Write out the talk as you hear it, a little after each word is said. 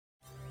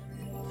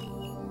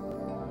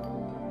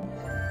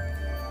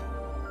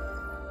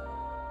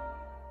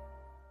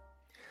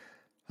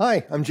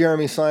Hi, I'm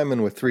Jeremy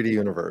Simon with 3D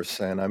Universe,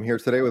 and I'm here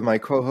today with my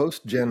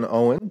co-host, Jen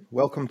Owen.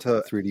 Welcome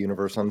to 3D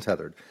Universe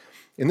Untethered.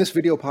 In this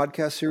video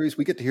podcast series,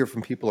 we get to hear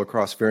from people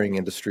across varying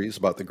industries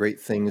about the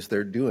great things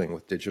they're doing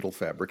with digital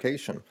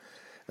fabrication.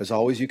 As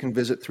always, you can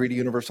visit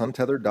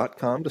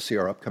 3duniverseuntethered.com to see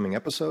our upcoming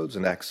episodes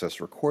and access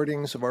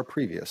recordings of our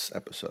previous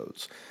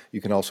episodes. You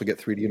can also get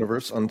 3D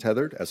Universe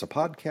Untethered as a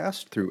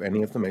podcast through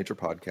any of the major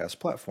podcast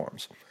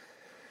platforms.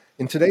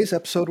 In today's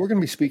episode, we're going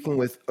to be speaking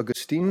with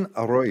Agustin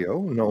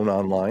Arroyo, known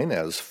online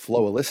as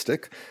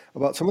Flowalistic,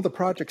 about some of the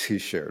projects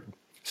he's shared.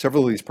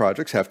 Several of these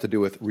projects have to do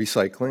with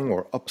recycling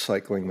or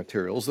upcycling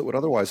materials that would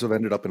otherwise have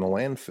ended up in a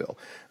landfill.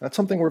 That's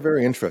something we're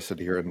very interested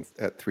here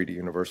at 3D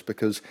Universe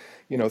because,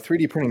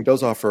 3D printing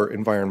does offer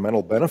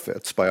environmental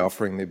benefits by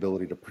offering the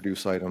ability to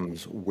produce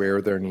items where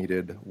they're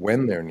needed,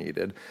 when they're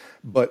needed,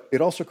 but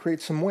it also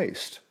creates some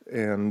waste.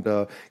 And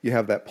you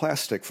have that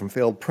plastic from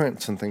failed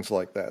prints and things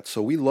like that.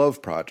 So we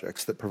love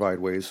projects that provide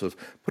ways of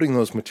putting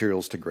those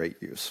materials to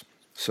great use.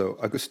 So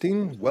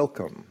Agustin,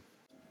 welcome.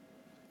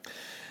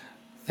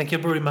 Thank you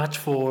very much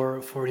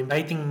for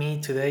inviting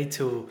me today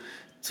to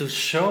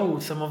show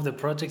some of the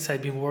projects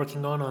I've been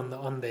working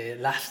on the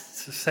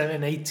last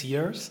 7-8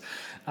 years.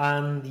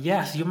 And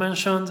yes, you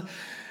mentioned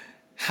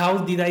how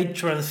did I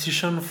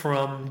transition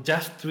from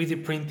just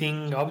 3D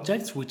printing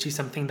objects, which is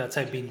something that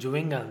I've been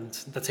doing and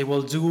that I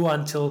will do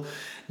until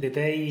the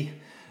day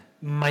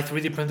my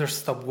 3D printer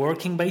stopped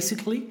working,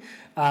 basically.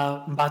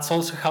 But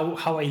also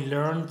how I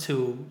learned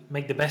to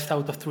make the best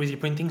out of 3D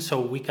printing so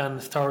we can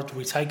start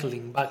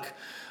recycling back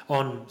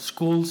on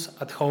schools,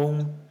 at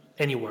home,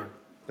 anywhere.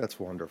 That's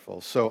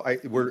wonderful. So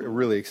we're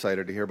really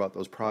excited to hear about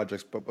those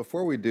projects. But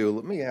before we do,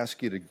 let me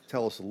ask you to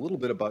tell us a little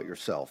bit about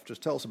yourself.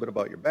 Just tell us a bit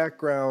about your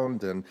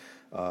background and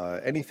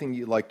anything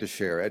you'd like to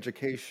share,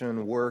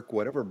 education, work,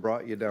 whatever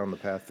brought you down the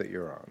path that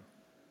you're on.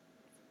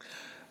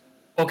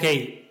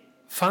 Okay,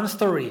 fun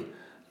story.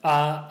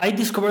 I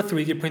discovered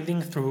 3D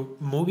printing through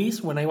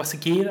movies when I was a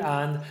kid,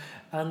 and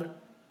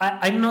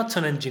I'm not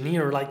an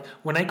engineer. Like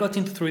when I got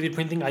into 3D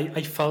printing,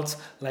 I felt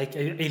like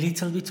a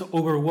little bit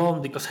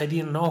overwhelmed because I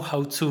didn't know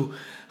how to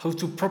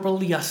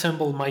properly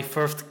assemble my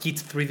first kit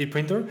 3D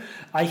printer.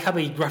 I have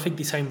a graphic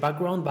design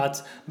background,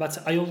 but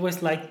I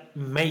always like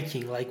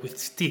making, like with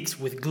sticks,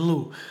 with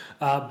glue,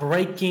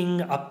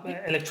 breaking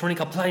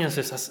electronic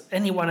appliances as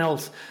anyone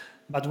else.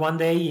 But one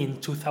day in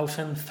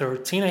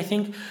 2013, I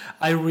think,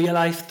 I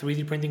realized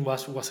 3D printing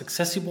was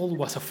accessible,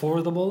 was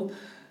affordable,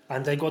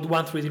 and I got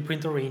one 3D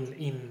printer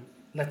in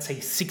let's say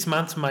 6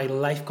 months. My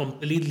life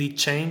completely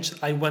changed.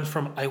 I went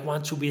from I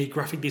want to be a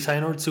graphic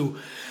designer to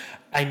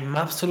I'm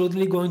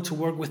absolutely going to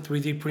work with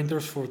 3D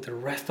printers for the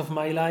rest of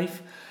my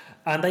life.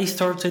 And I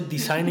started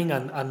designing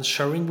and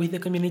sharing with the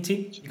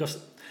community because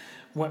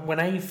when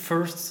I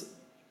first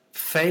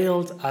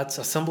failed at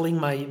assembling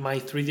my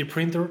 3D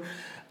printer,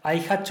 I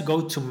had to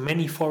go to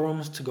many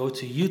forums, to go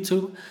to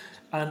YouTube,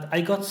 and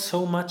I got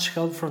so much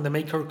help from the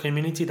maker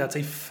community that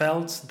I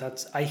felt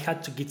that I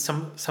had to get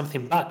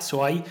something back.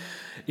 So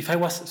if I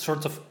was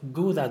sort of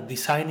good at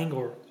designing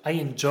or I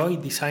enjoy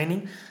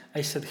designing,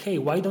 I said, hey,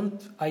 why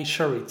don't I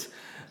share it?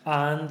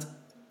 And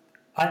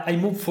I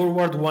moved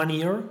forward 1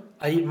 year.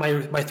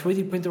 My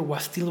 3D printer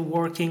was still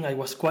working. I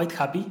was quite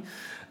happy,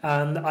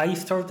 and I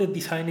started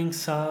designing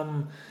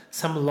some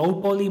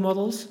low poly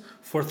models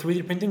for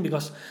 3D printing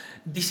because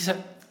this is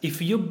if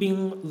you've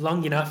been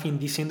long enough in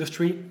this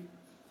industry,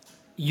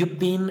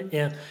 you've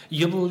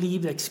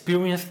lived,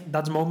 experienced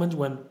that moment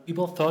when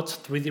people thought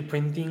 3D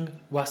printing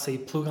was a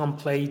plug and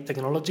play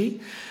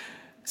technology.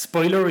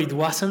 Spoiler, it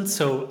wasn't.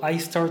 So I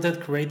started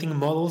creating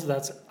models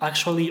that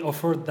actually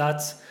offered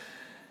that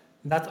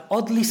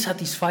oddly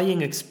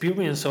satisfying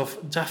experience of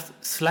just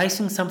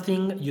slicing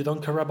something. You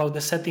don't care about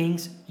the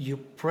settings, you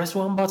press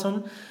one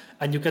button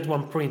and you get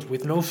one print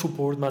with no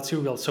support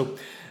material. So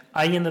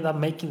I ended up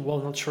making, well,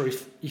 not sure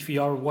if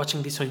you are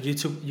watching this on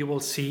YouTube, you will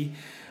see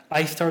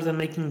I started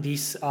making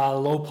these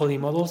low poly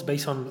models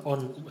based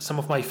on some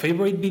of my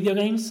favorite video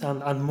games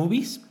and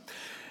movies,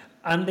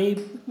 and they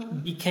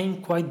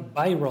became quite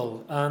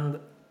viral, and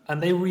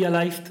I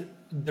realized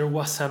there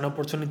was an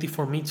opportunity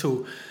for me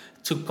to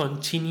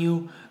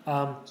continue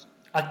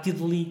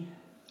actively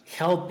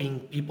helping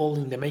people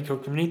in the maker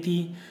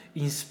community,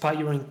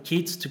 inspiring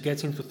kids to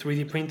get into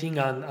 3D printing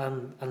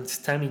and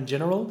STEM in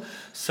general.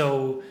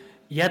 So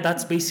yeah,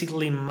 that's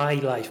basically my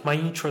life, my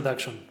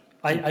introduction.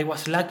 I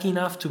was lucky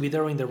enough to be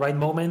there in the right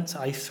moment.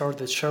 I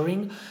started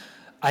sharing.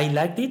 I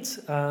liked it,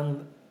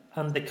 and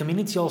the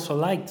community also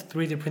liked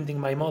 3D printing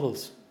my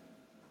models.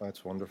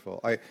 That's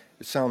wonderful. It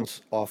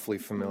sounds awfully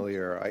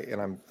familiar.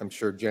 And I'm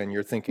sure, Jen,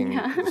 you're thinking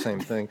Yeah. the same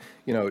thing.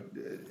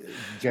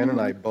 Jen and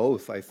I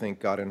both, I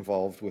think, got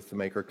involved with the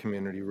maker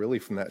community really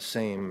from that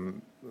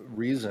same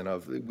reason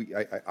of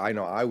I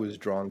know I was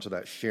drawn to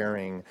that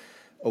sharing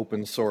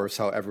open source,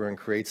 how everyone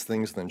creates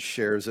things, then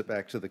shares it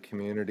back to the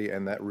community,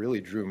 and that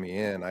really drew me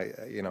in.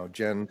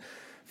 Jen,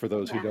 for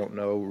those who Yeah. don't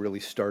know, really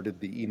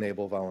started the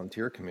Enable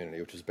volunteer community,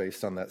 which is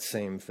based on that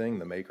same thing,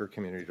 the maker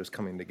community just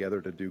coming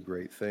together to do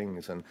great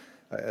things. And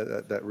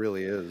that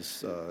really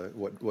is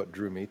what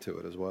drew me to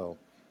it as well.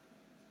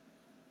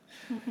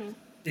 Hmm.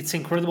 It's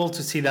incredible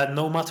to see that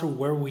no matter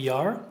where we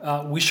are,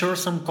 we share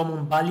some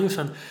common values,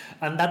 and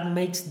that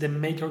makes the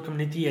maker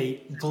community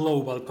a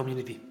global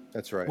community.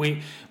 That's right.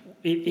 We,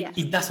 Yes.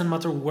 it doesn't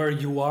matter where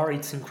you are.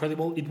 It's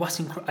incredible.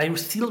 I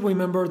still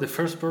remember the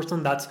first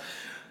person that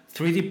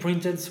 3D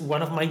printed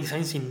one of my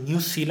designs in New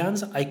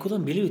Zealand. I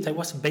couldn't believe it. I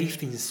was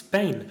based in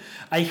Spain.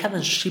 I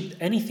hadn't shipped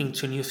anything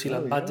to New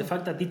Zealand, but the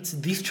fact that it's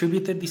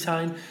distributed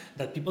design,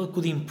 that people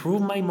could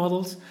improve my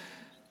models,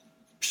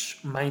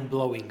 mind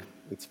blowing.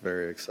 It's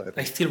very I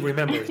exciting. still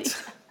remember it.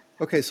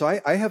 Okay, so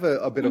I have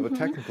a bit of a Hmm.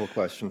 technical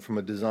question from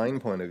a design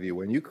point of view.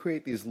 When you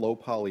create these low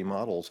poly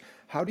models,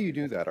 how do you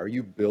do that? Are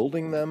you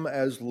building them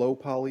as low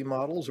poly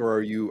models, or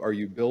are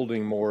you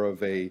building more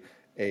of a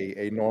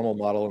normal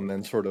model and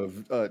then sort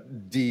of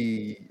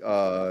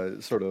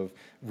sort of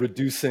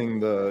reducing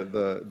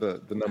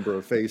the number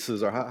of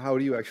faces, or how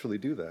do you actually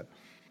do that?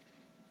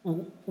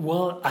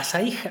 Well,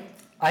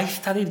 I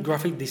studied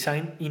graphic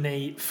design in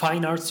a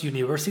fine arts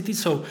university,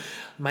 so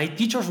my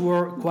teachers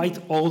were quite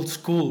old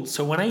school.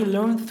 So when I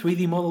learned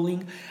 3D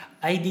modeling,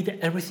 I did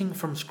everything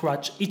from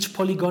scratch. Each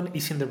polygon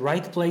is in the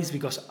right place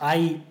because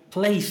I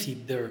place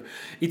it there.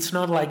 It's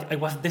not like I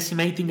was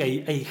decimating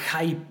a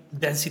high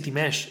density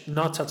mesh,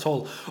 not at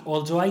all.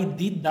 Although I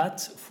did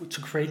that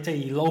to create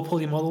a low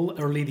poly model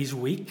early this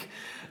week.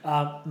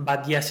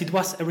 But yes, it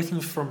was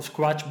everything from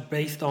scratch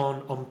based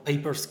on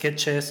paper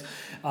sketches,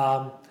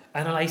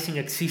 analyzing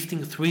existing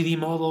 3D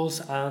models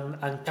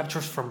and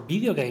captures from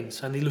video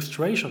games and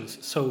illustrations.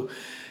 So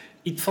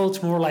it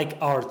felt more like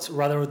art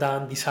rather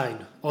than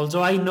design.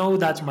 Although I know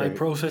that my Great.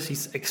 process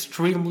is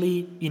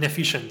extremely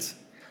inefficient,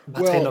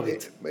 but I Well, love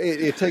it.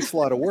 it takes a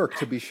lot of work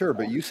to be sure,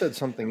 but you said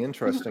something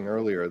interesting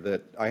earlier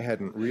that I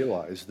hadn't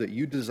realized, that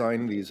you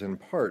designed these in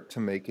part to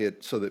make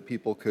it so that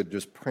people could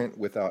just print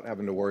without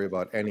having to worry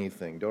about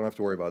anything. Don't have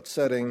to worry about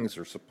settings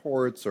or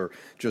supports, or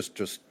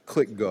just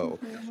click go.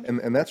 Hmm.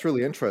 And that's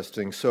really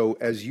interesting. So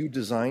as you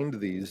designed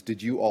these,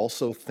 did you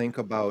also think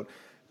about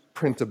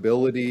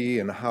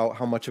printability and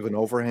how much of an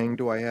overhang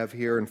do I have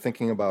here, and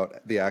thinking about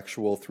the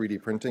actual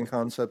 3D printing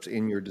concepts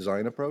in your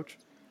design approach?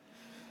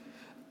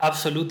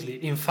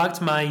 Absolutely. In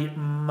fact,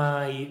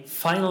 my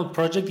final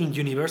project in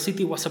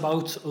university was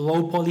about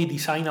low poly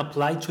design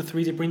applied to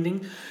 3D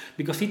printing,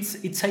 because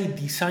it's a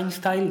design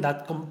style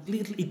that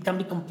completely it can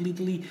be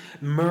completely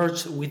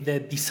merged with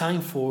the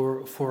design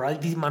for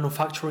additive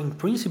manufacturing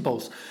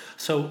principles.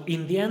 So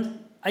in the end,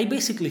 I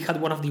basically had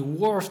one of the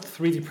worst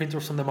 3D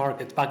printers on the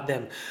market back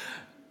then.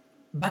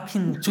 Back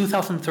in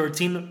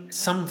 2013,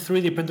 some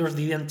 3D printers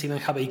didn't even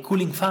have a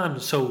cooling fan,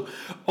 so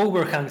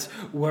overhangs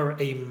were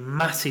a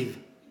massive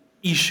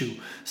issue.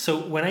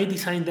 So when I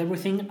designed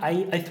everything,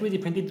 I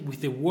 3D printed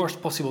with the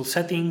worst possible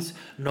settings,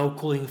 no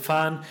cooling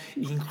fan,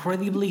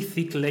 incredibly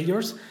thick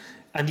layers,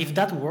 and if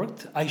that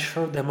worked, I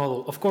shared the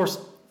model. Of course,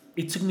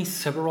 it took me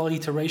several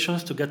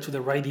iterations to get to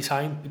the right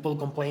design, people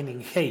complaining,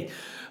 hey,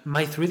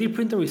 my 3D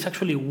printer is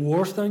actually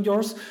worse than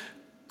yours.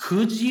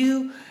 Could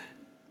you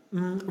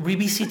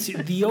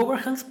revisit the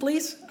overhangs,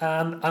 please?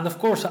 And of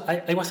course,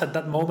 I was at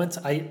that moment,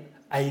 I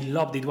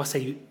loved it. It was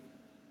a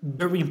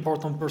very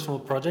important personal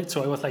project.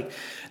 So I was like,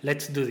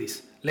 let's do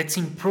this. Let's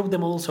improve the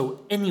model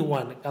so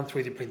anyone can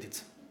 3D print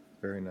it.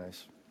 Very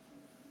nice.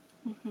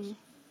 Hmm.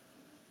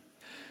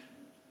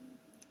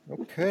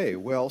 Okay,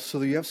 well,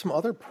 so you have some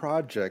other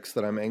projects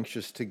that I'm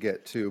anxious to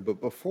get to, but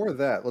before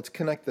that, let's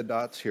connect the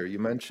dots here. You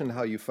mentioned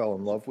how you fell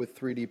in love with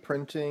 3D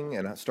printing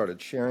and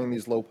started sharing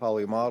these low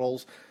poly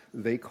models.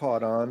 They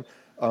caught on,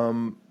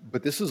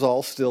 but this is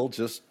all still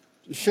just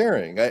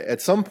sharing.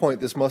 At some point,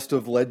 this must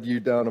have led you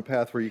down a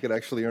path where you could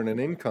actually earn an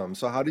income.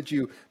 So how did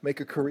you make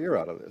a career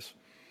out of this?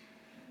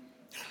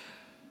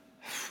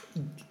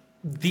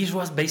 This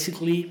was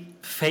basically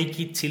fake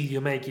it till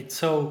you make it.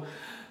 So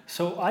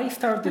I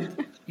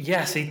started.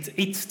 Yes,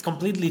 it's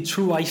completely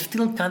true. I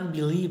still can't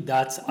believe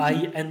that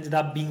I ended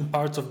up being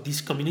part of this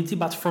community,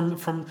 but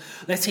from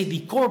let's say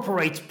the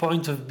corporate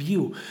point of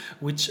view,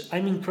 which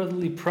I'm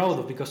incredibly proud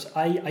of, because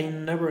I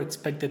never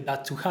expected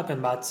that to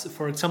happen. But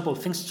for example,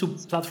 thanks to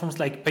platforms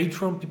like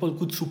Patreon, people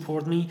could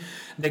support me.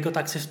 They got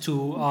access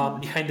to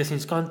behind the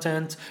scenes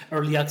content,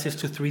 early access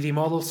to 3D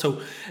models.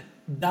 So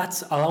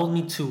that's allowed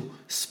me to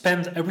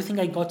spend everything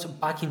I got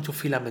back into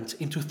filament,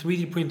 into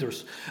 3D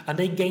printers, and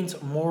I gained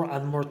more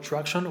and more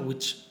traction,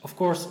 which of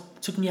course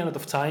took me a lot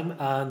of time,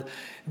 and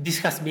this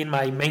has been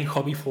my main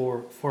hobby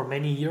for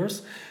many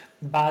years.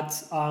 But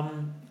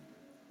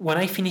when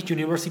I finished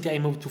university, I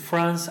moved to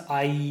France.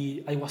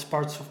 I was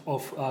part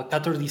of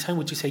Cutter Design,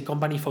 which is a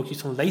company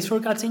focused on laser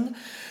cutting,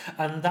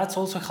 and that's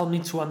also helped me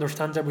to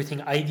understand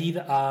everything. I did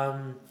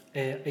a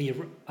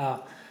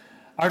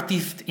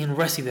artist in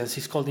residence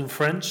is called in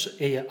French,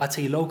 at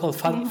a local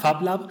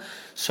fab lab.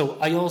 So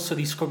I also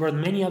discovered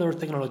many other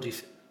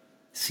technologies,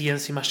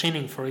 CNC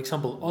machining, for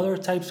example, other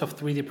types of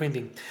 3D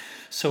printing.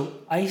 So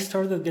I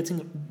started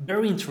getting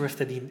very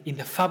interested in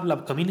the fab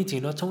lab community,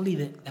 not only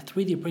the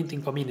 3D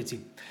printing community.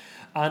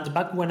 And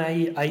back when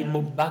I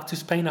moved back to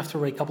Spain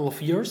after a couple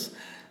of years,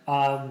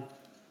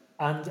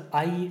 and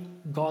I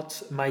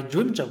got my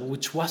dream job,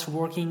 which was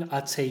working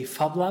at a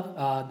Fab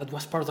Lab that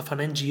was part of an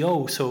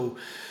NGO.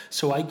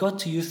 So I got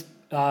to use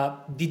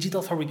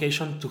digital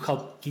fabrication to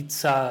help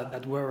kids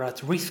that were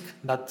at risk,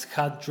 that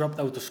had dropped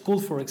out of school,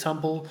 for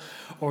example,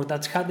 or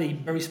that had a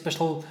very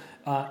special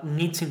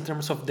needs in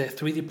terms of the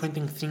 3D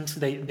printing things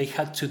they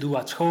had to do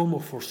at home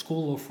or for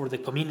school or for the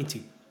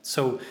community.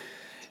 So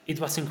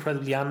it was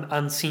incredibly,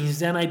 and since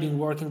then I've been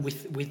working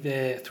with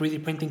the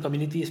 3D printing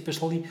community,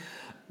 especially.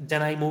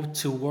 Then I moved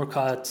to work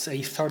at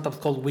a startup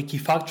called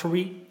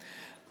Wikifactory,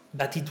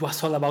 that it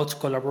was all about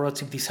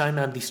collaborative design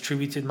and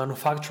distributed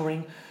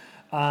manufacturing.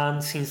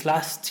 And since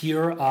last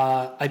year,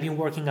 I've been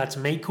working at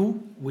Meiku,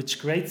 which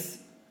creates,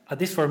 at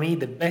least for me,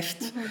 the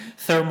best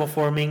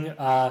thermoforming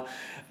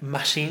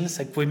machines,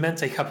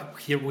 equipment. I have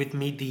here with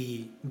me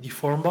the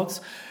Formbox.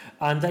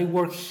 And I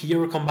work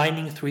here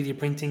combining 3D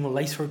printing,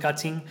 laser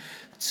cutting,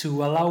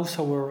 to allow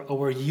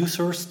our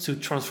users to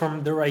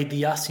transform their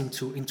ideas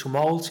into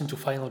molds, into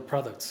final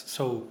products.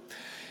 So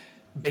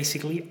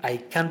basically, I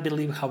can't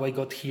believe how I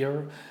got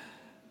here.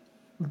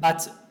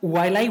 But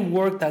while I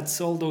worked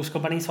at all those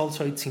companies,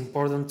 also it's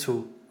important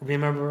to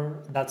remember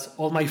that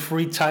all my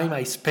free time,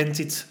 I spent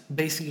it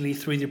basically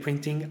 3D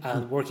printing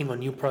and working on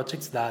new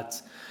projects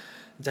that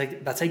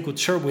I could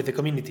share with the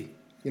community.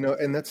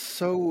 And that's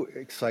so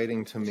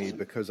exciting to me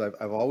because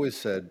I've always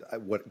said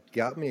what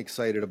got me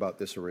excited about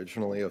this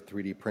originally of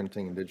 3D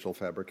printing and digital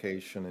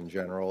fabrication in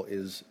general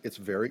is it's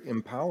very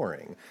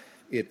empowering.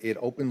 It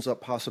opens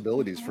up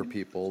possibilities for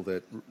people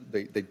that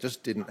they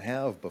just didn't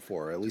have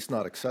before, at least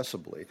not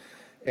accessibly.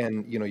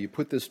 And, you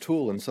put this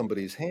tool in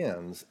somebody's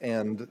hands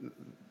and,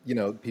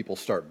 people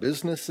start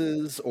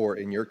businesses, or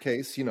in your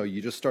case,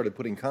 you just started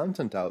putting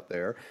content out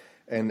there.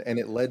 And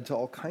it led to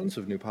all kinds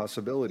of new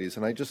possibilities.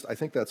 And I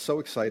think that's so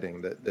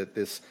exciting that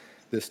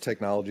this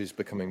technology is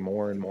becoming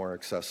more and more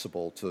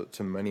accessible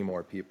to many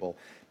more people.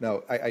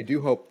 Now, I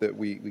do hope that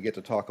we get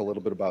to talk a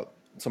little bit about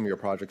some of your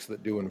projects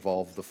that do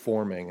involve the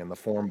forming and the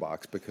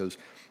Formbox, because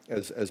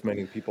as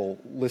many people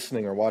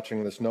listening or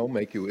watching this know,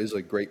 Meiku is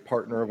a great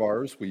partner of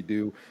ours. We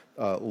do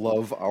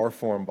love our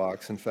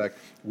Formbox. In fact,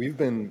 we've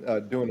been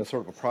doing a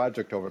sort of a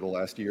project over the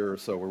last year or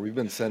so where we've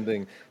been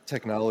sending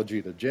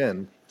technology to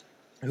Jen,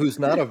 who's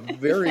not a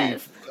very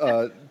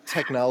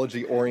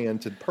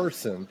technology-oriented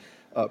person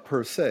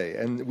per se.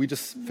 And we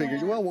just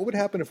figured, well, what would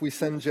happen if we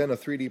send Jen a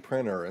 3D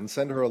printer and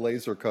send her a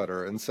laser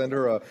cutter and send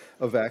her a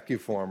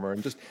vacuformer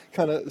and just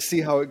kind of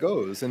see how it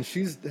goes? And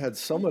she's had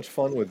so much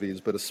fun with these,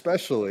 but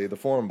especially the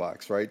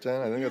Formbox, right,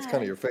 Jen? I think that's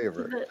kind of your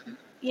favorite.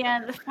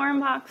 The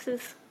Formbox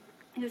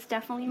is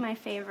definitely my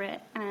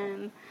favorite.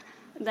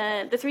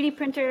 The 3D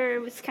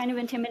printer was kind of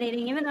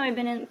intimidating, even though I've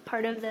been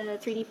part of the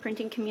 3D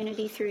printing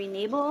community through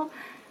Enable.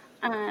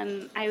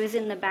 I was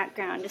in the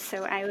background,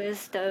 so I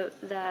was the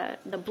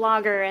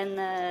blogger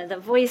and the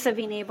voice of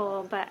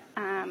Enable, but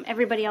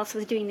everybody else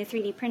was doing the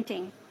 3D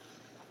printing.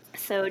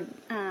 So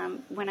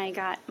when I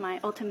got my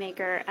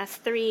Ultimaker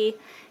S3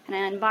 and I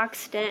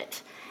unboxed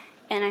it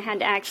and I had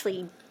to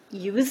actually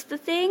use the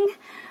thing,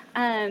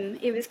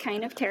 it was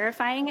kind of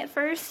terrifying at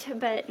first,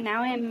 but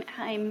now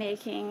I'm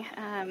making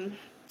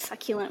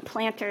succulent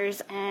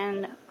planters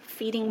and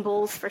feeding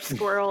bowls for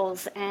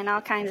squirrels and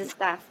all kinds of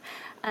stuff.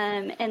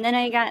 And then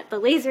I got the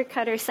laser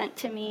cutter sent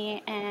to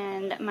me,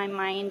 and my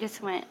mind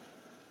just went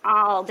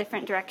all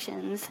different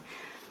directions.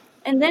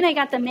 And then I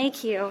got the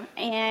Meiku,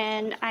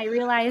 and I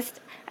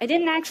realized I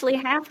didn't actually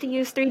have to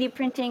use 3D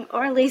printing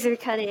or laser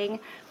cutting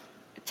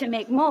to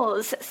make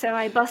molds. So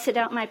I busted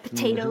out my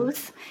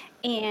potatoes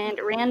and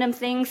random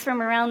things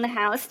from around the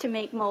house to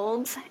make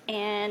molds.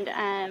 And,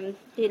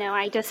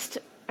 I just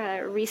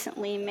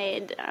recently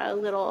made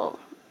little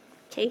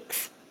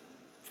cakes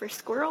for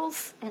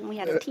squirrels, and we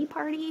had a tea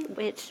party,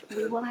 which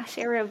we will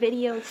share a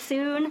video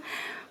soon.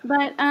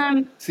 But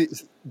see,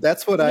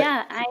 that's what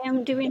I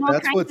am doing all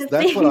kinds of things.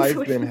 That's what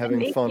I've been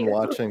having fun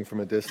watching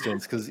from a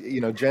distance, because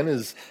Jen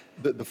is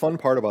the fun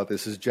part about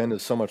this is Jen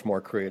is so much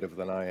more creative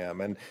than I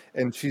am,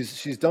 and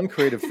she's done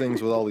creative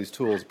things with all these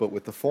tools, but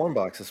with the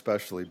Formbox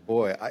especially,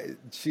 boy,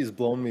 she's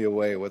blown me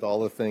away with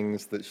all the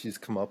things that she's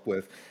come up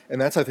with,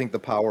 and that's I think the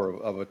power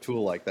of a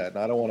tool like that. And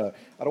I don't want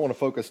to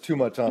focus too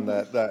much on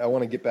that. I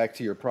want to get back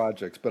to your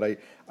projects, but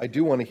I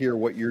do want to hear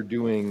what you're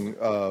doing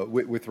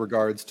with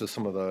regards to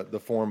some of the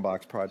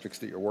Formbox projects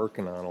that you're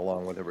working on,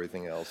 along with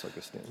everything else,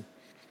 Agustin.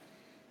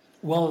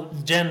 Well,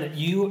 Jen,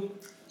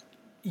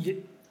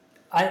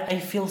 I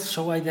feel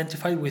so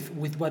identified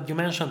with what you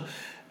mentioned.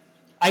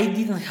 I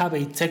didn't have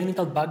a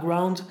technical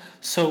background,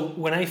 so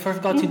when I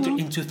first got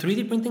into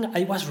 3D printing,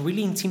 I was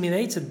really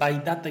intimidated by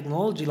that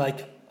technology.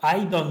 Like,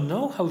 I don't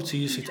know how to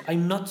use it.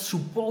 I'm not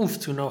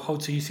supposed to know how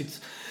to use it.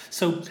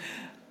 So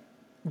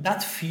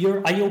that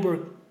fear, I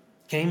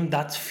overcame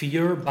that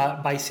fear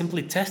by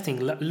simply testing,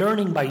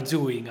 learning by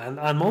doing,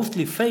 and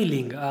mostly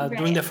failing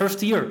during the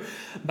first year.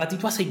 But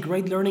it was a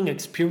great learning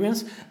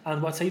experience,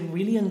 and what I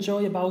really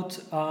enjoy about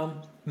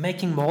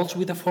making molds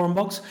with the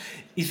Formbox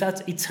is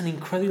that it's an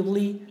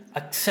incredibly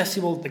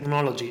accessible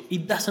technology.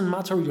 It doesn't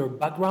matter your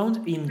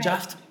background. In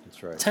just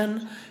That's right.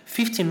 10,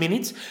 15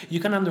 minutes, you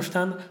can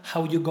understand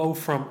how you go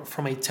from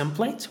a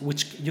template,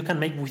 which you can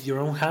make with your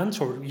own hands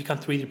or you can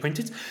 3D print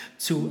it,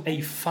 to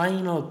a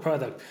final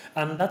product.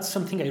 And that's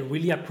something I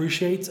really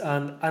appreciate.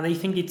 And I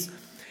think it's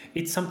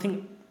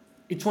something,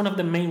 it's one of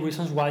the main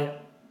reasons why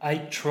I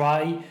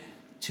try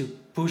to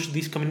push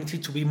this community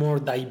to be more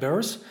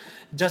diverse,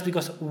 just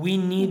because we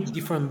need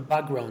different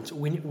backgrounds.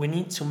 We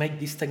need to make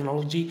this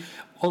technology,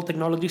 all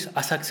technologies,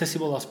 as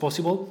accessible as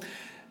possible.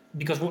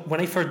 Because when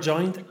I first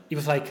joined, it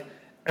was like,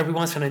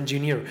 everyone's an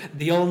engineer.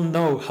 They all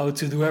know how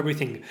to do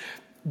everything.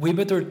 We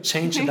better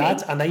change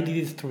that, and I did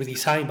it through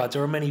design, but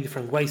there are many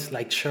different ways,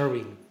 like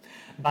sharing.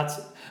 But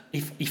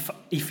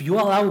if you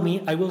allow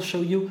me, I will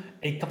show you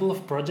a couple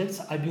of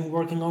projects I've been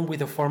working on with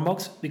the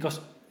Formbox,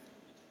 because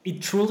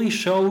it truly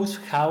shows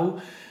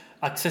how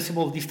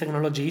accessible this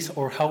technology is,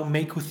 or how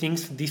Meiku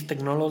thinks this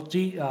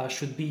technology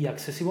should be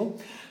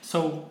accessible.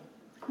 So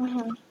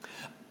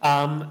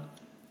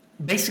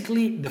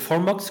basically, the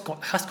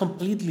Formbox has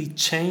completely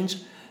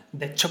changed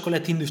the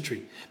chocolate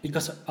industry,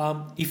 because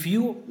if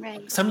you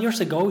some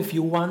years ago, if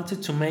you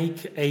wanted to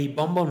make a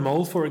bonbon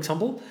mold, for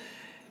example,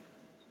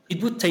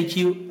 it would take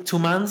you 2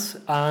 months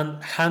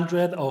and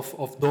hundreds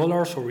of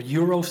dollars or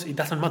euros, it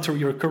doesn't matter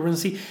your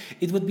currency.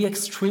 It would be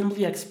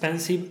extremely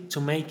expensive to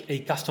make a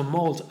custom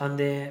mold, and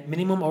the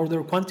minimum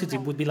order quantity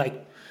would be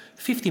like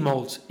 50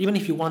 molds. Even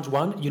if you want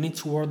one, you need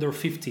to order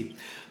 50.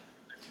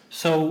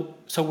 So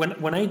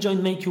when I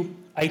joined Meiku,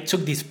 I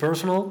took this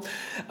personal,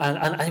 and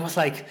I was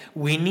like,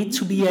 we need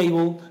to be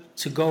able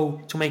to go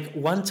to make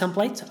one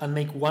template and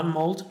make one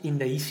mold in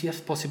the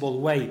easiest possible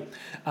way.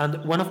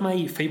 And one of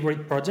my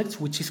favorite projects,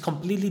 which is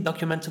completely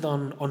documented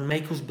on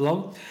Meiku's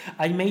blog,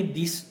 I made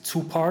these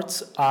 2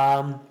 parts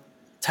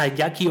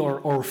taiyaki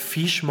or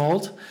fish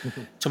mold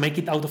to make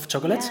it out of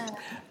chocolate. Yeah.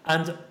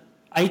 And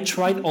I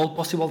tried all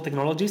possible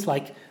technologies.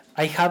 Like,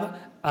 I have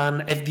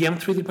an FDM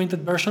 3D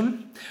printed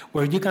version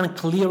where you can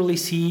clearly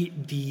see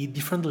the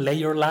different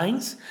layer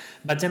lines,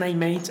 but then I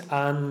made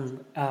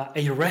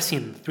a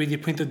resin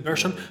 3D printed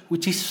version,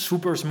 which is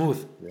super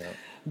smooth. Yeah.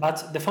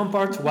 But the fun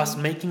part was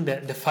making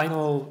the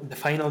final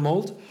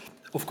mold.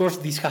 Of course,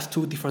 this has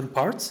 2 different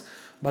parts,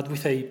 but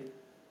with a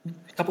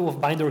couple of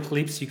binder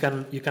clips, you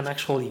can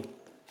actually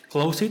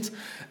close it.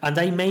 And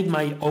I made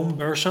my own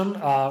version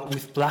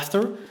with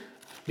plaster,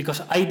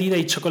 because I did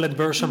a chocolate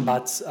version,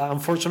 but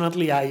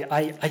unfortunately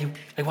I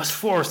was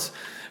forced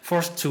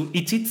to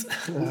eat it.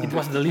 It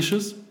was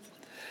delicious.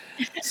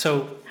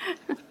 So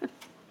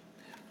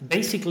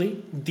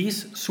basically,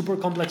 this super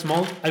complex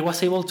mold, I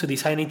was able to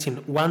design it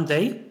in 1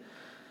 day,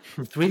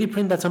 3D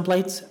print the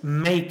templates,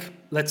 make,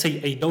 let's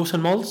say, a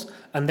dozen molds,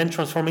 and then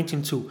transform it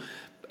into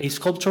a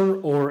sculpture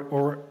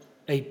or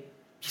a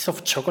piece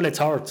of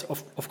chocolate art.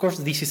 Of course,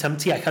 this is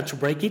empty. I had to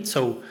break it,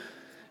 so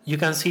you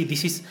can see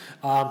this is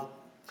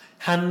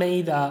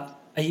handmade.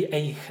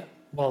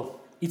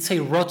 It's a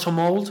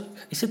rotomold.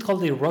 Is it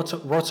called a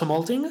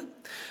rotomolding?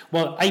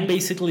 Well, I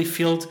basically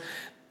filled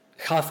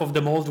half of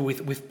the mold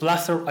with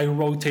plaster. I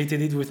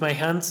rotated it with my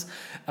hands,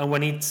 and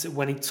when it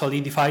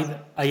solidified,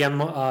 I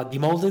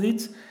demolded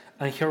it,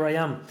 and here I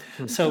am.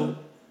 So,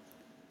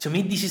 to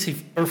me, this is a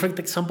perfect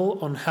example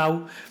on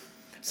how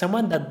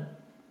someone that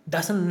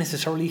doesn't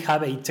necessarily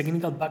have a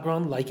technical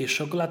background, like a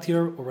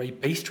chocolatier or a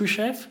pastry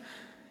chef,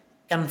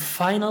 can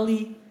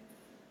finally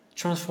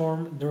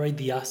transform their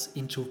ideas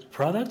into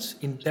products,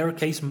 in their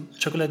case,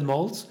 chocolate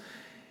molds,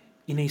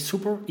 in a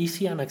super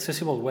easy and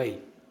accessible way.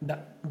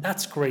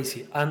 That's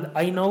crazy. And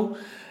I know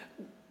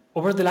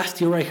over the last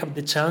year I have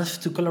the chance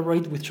to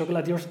collaborate with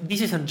chocolatiers.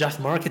 This isn't just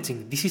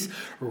marketing. This is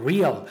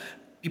real.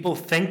 People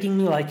thanking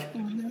me like,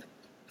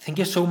 thank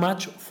you so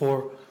much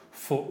for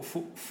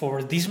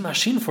this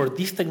machine, for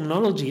this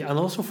technology, and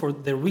also for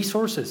the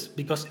resources.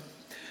 Because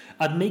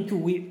at Meiku,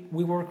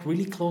 we work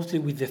really closely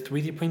with the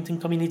 3D printing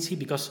community,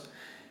 because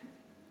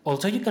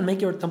although you can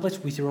make your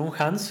templates with your own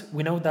hands,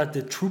 we know that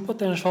the true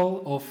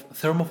potential of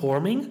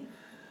thermoforming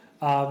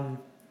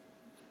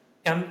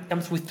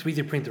comes with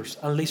 3D printers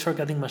and laser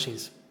cutting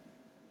machines.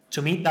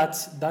 To me,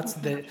 that's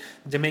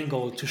the main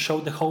goal, to show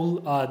the whole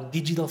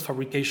digital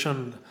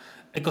fabrication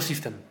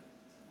ecosystem.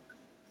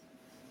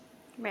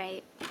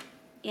 Right.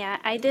 Yeah,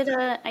 I did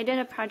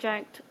a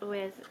project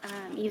with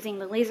using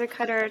the laser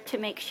cutter to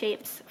make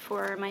shapes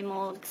for my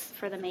molds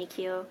for the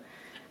Meiku.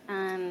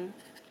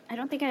 I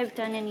don't think I've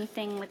done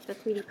anything with the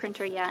 3D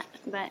printer yet,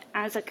 but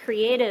as a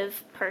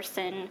creative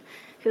person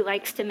who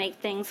likes to make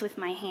things with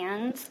my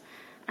hands,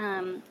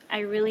 I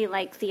really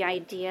like the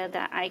idea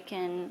that I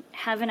can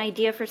have an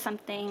idea for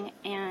something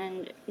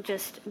and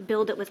just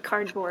build it with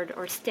cardboard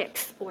or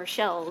sticks or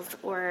shells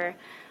or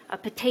a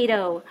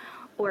potato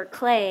or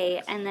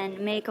clay, and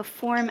then make a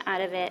form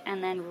out of it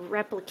and then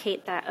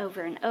replicate that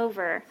over and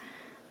over,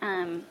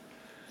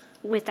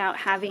 without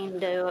having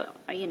to,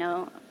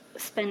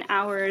 spend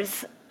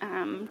hours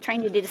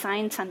trying to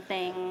design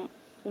something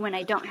when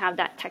I don't have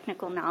that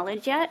technical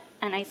knowledge yet.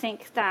 And I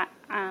think that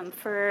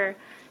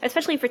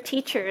especially for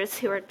teachers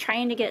who are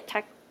trying to get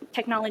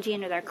technology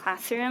into their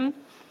classroom,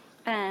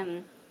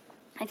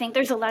 I think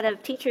there's a lot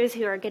of teachers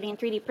who are getting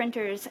 3D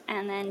printers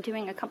and then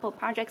doing a couple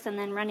projects and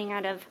then running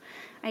out of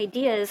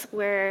ideas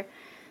where,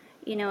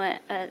 you know,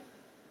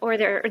 or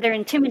they're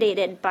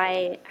intimidated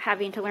by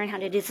having to learn how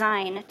to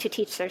design to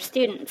teach their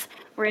students.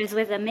 Whereas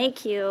with a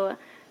MakeU,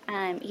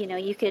 you know,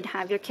 you could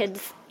have your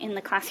kids in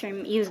the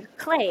classroom use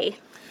clay,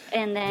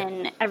 and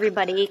then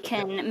everybody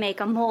can make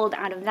a mold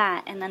out of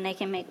that, and then they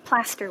can make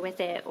plaster with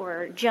it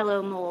or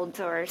Jello molds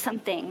or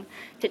something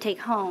to take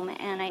home.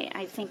 And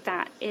I think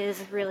that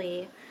is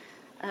really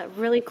a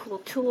really cool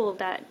tool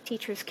that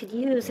teachers could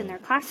use in their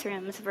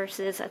classrooms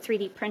versus a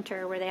 3D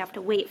printer where they have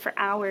to wait for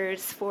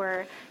hours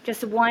for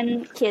just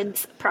one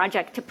kid's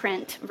project to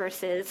print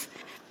versus,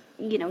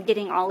 you know,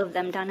 getting all of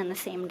them done in the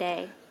same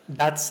day.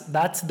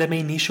 That's the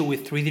main issue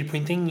with 3D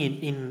printing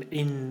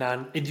in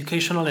an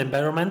educational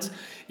environment,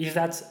 is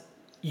that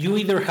you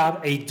either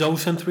have a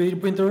dozen 3D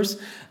printers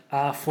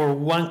for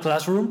one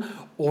classroom,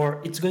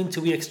 or it's going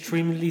to be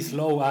extremely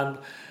slow.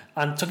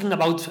 And talking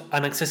about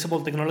an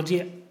accessible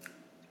technology,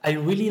 I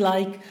really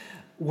like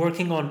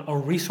working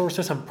on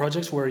resources and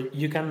projects where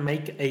you can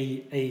make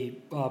a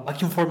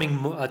vacuum forming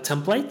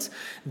template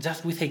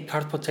just with a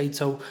carved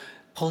potato,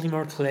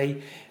 polymer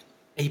clay,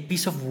 a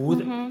piece of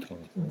wood.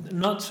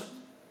 Not,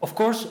 of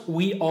course,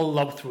 we all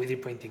love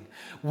 3D printing.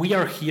 We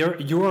are here.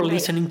 You are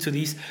listening to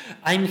this.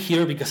 I'm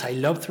here because I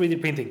love 3D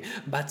printing,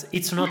 but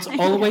it's not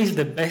always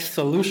the best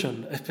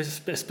solution,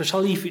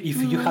 especially if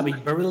you have a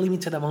very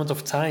limited amount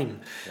of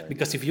time.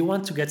 Because if you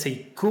want to get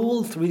a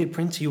cool 3D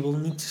print, you will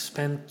need to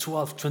spend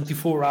 12,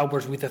 24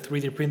 hours with a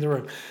 3D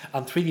printer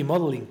and 3D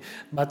modeling.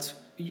 But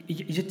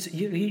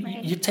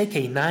you take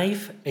a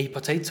knife, a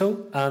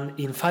potato, and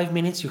in 5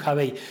 minutes you have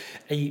a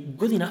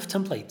good enough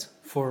template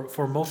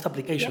for most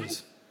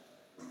applications.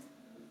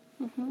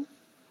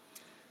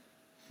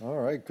 All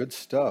right, good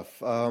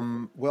stuff.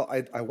 Well,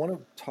 I want to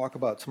talk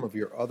about some of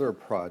your other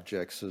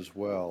projects as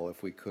well,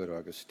 if we could,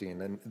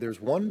 Augustine. And there's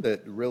one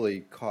that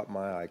really caught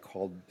my eye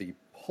called the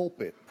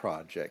Pulpit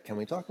Project. Can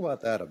we talk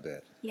about that a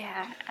bit?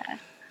 Yeah.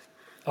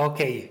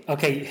 Okay.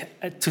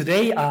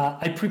 Today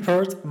I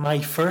prepared my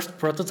first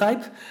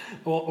prototype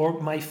or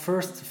my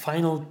first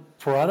final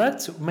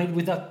product made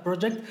with that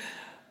project,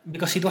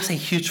 because it was a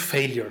huge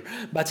failure.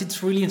 But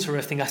it's really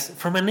interesting as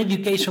from an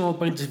educational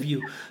point of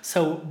view.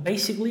 So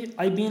basically,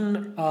 I've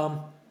been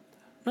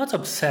not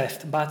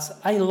obsessed, but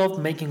I love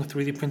making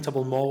 3D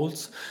printable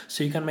molds,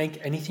 so you can make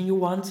anything you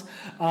want.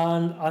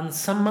 And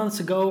some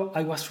months ago,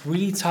 I was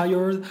really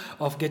tired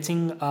of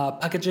getting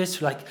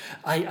packages. Like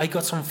I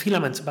got some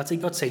filaments, but I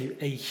got a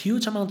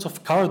huge amount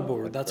of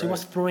cardboard that I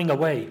was throwing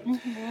away.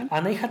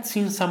 And I had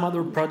seen some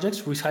other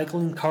projects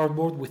recycling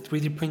cardboard with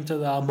 3D printed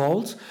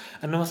molds,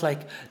 and I was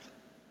like,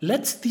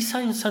 let's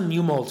design some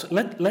new molds.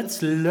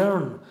 Let's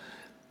learn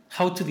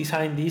how to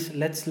design this.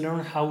 Let's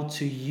learn how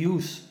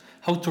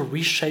to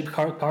reshape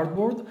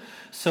cardboard.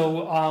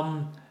 So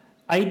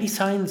I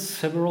designed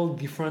several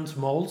different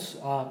molds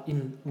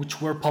in which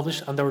were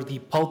published under the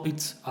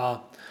Pulpit.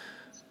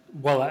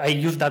 Well, I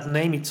use that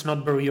name. It's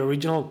not very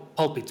original.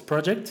 Pulpit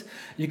project.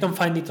 You can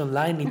find it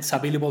online. It's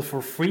available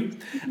for free,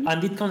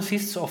 and it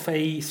consists of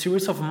a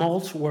series of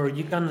molds where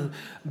you can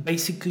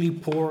basically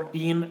pour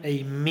in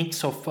a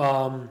mix of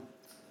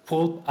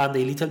pulp and a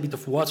little bit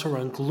of water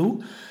and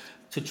glue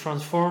to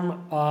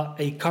transform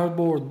a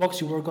cardboard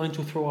box you were going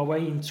to throw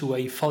away into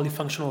a fully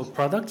functional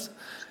product.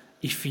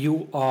 If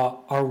you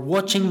are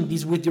watching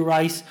this with your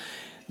eyes,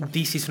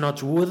 this is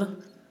not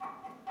wood.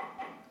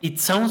 It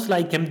sounds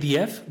like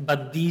MDF,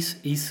 but this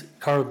is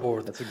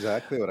cardboard. That's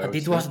exactly what I was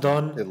And it was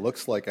thinking. done. It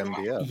looks like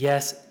MDF.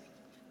 Yes,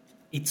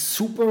 it's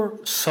super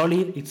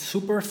solid. It's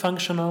super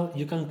functional.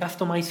 You can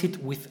customize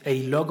it with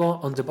a logo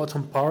on the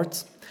bottom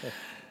parts.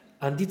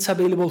 And it's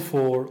available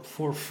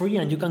for free,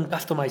 and you can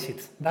customize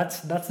it.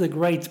 That's the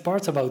great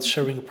part about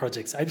sharing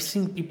projects. I've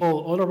seen people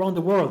all around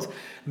the world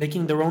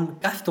making their own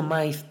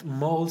customized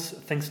molds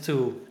thanks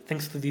to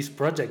this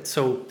project.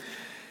 So,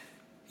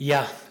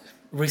 yeah,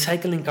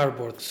 recycling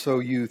cardboard. So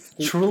you're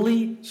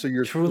Truly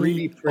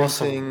 3D printing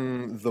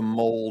awesome. the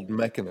mold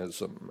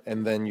mechanism,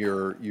 and then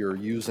you're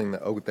using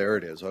the, oh, there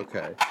it is.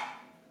 Okay.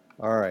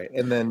 All right.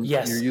 And then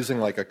Yes. you're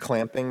using like a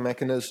clamping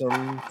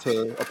mechanism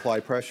to apply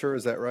pressure.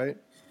 Is that right?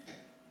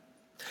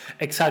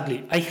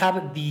 Exactly. I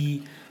have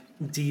the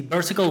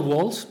vertical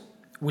walls,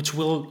 which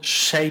will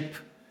shape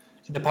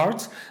the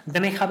parts.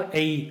 Then I have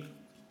a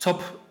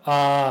top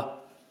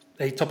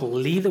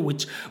lid,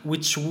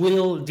 which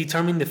will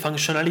determine the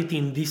functionality.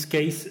 In this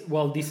case,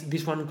 well,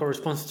 this one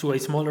corresponds to a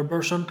smaller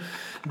version.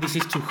 This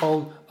is to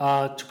hold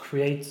to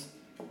create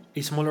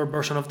a smaller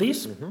version of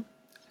this,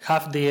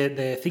 half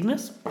the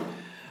thickness,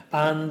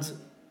 and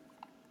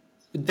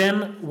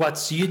then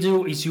what you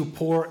do is you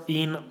pour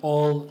in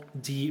all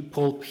the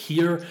pulp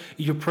here.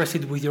 You press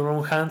it with your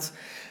own hands.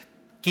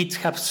 Kids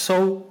have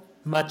so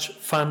much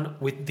fun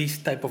with this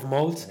type of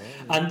molds.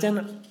 And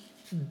then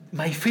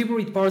my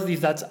favorite part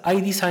is that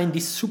I designed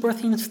these super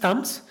thin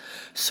stamps.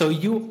 So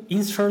you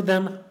insert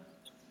them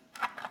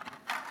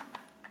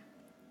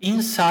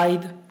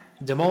inside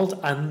the mold,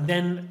 and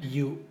then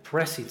you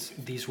press it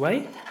this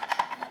way.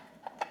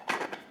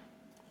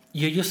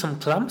 you use some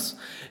clamps,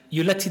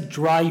 you let it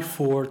dry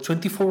for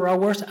 24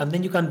 hours, and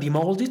then you can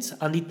demold it,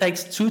 and it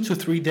takes 2 to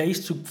 3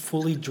 days to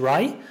fully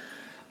dry,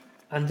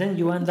 and then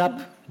you end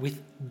up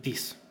with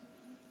this.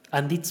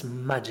 And it's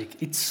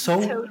magic. It's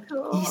so So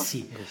cool.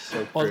 easy. It's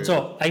so creative.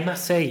 Also, I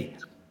must say,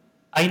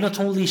 I not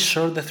only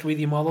shared the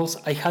 3D models,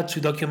 I had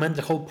to document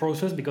the whole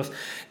process because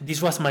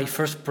this was my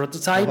first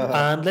prototype.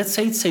 And let's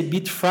say it's a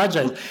bit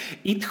fragile.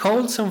 It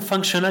holds some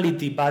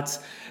functionality, but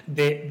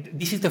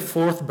this is the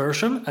fourth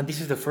version and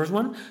this is the first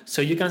one.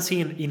 So you can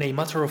see in a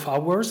matter of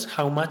hours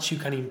how much you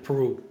can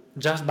improve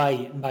just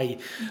by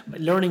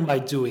learning, by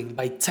doing,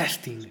 by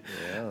testing.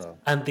 Yeah.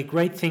 And the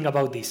great thing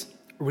about this,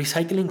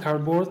 recycling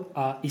cardboard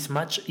is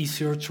much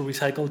easier to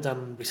recycle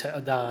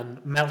than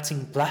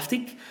melting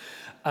plastic.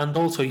 And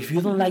also, if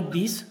you don't like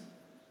this,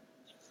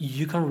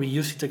 you can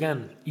reuse it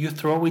again. You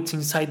throw it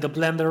inside the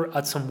blender,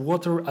 add some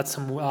water, add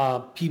some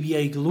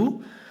PVA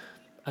glue,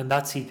 and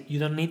that's it. You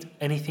don't need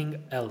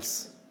anything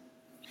else.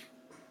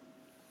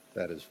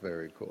 That is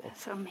very cool.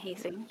 That's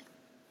amazing.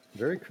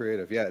 Very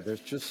creative. Yeah, there's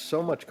just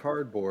so much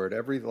cardboard.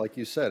 Like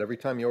you said, every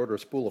time you order a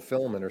spool of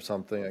filament or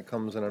something, it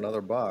comes in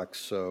another box.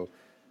 So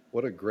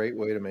what a great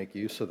way to make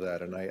use of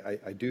that. And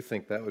I do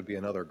think that would be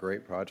another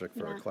great project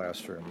for a Yeah.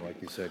 classroom.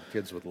 Like you said,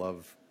 kids would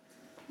love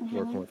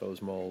working with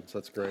those molds.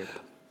 That's great.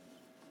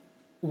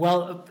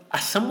 Well,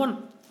 as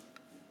someone,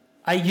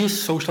 I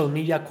use social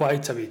media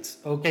quite a bit.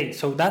 Okay,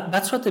 so that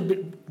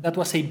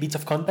was a bit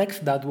of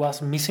context that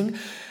was missing.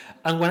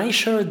 And when I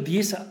shared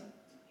this,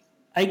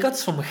 I got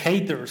some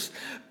haters.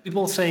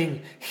 People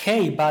saying,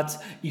 hey, but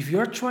if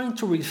you're trying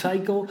to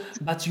recycle,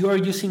 but you are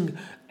using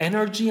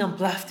energy and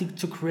plastic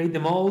to create the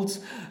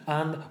molds,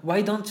 and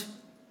why don't...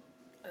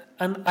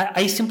 And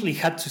I simply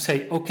had to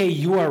say, okay,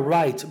 you are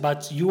right,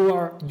 but you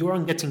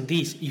aren't getting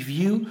this. If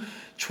you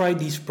try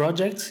these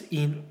projects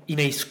in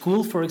a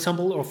school, for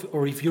example,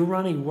 or if you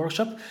run a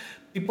workshop,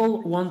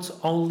 people won't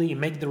only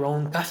make their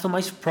own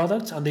customized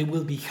products and they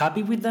will be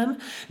happy with them.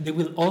 They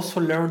will also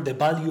learn the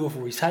value of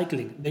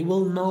recycling. They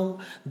will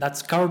know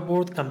that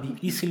cardboard can be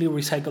easily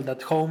recycled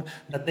at home,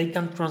 that they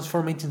can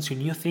transform it into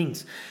new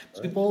things.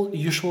 People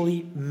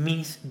usually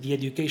miss the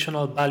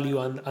educational value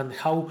and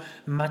how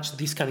much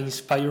this can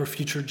inspire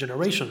future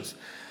generations.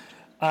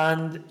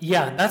 And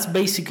yeah, that's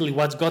basically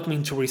what got me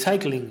into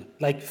recycling,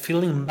 like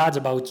feeling bad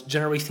about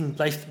generating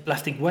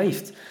plastic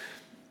waste.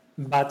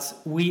 But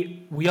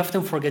we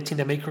often forget in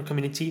the maker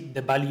community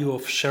the value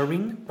of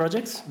sharing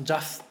projects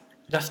just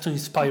to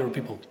inspire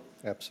people.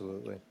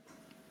 Absolutely.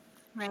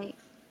 Right.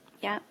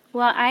 Yeah.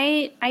 Well,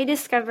 I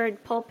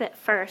discovered Pulpit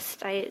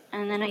first.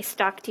 And then I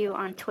stalked you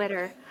on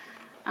Twitter.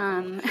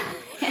 And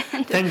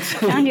Thanks.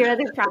 found your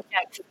other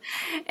project.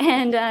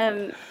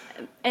 And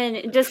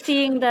just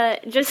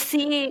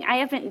seeing I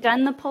haven't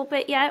done the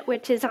Pulpit yet,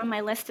 which is on my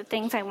list of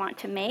things I want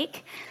to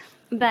make.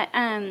 But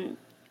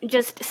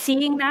just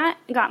seeing that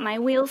got my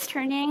wheels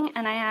turning,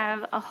 and I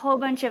have a whole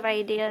bunch of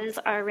ideas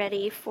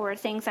already for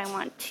things I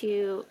want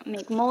to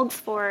make molds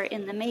for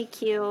in the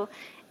MakeU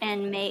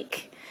and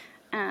make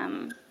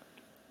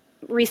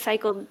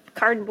recycled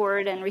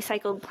cardboard and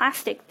recycled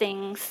plastic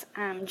things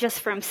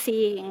just from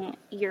seeing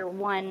your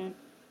one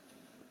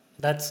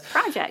That's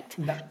project.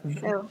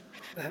 So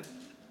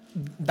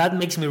that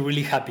makes me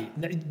really happy.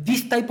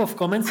 These type of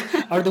comments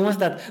are the ones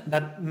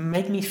that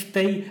make me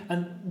stay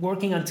and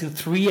working until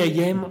 3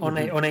 a.m.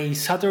 on a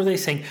Saturday,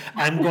 saying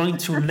I'm going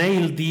to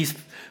nail these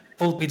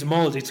pulpit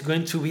molds. It's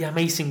going to be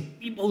amazing.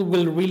 People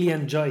will really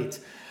enjoy it.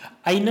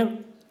 I know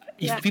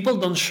if people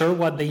don't share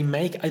what they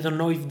make, I don't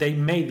know if they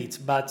made it.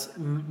 But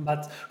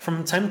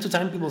from time to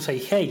time, people say,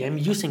 "Hey, I'm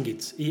using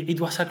it.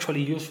 It was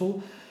actually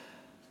useful."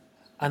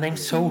 And I'm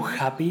so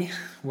happy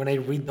when I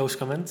read those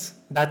comments.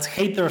 That's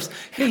haters.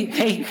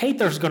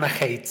 Haters gonna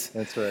hate.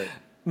 That's right.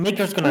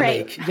 Makers gonna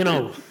Right. make. You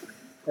know.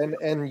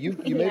 And you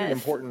made an Yes.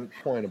 important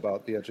point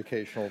about the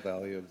educational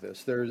value of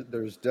this.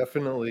 There's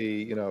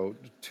definitely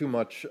too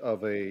much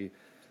of a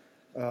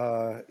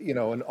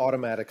an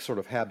automatic sort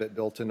of habit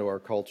built into our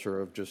culture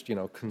of just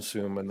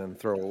consume and then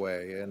throw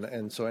away.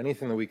 And so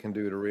anything that we can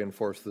do to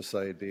reinforce this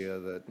idea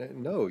that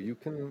no, you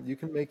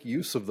can make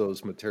use of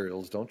those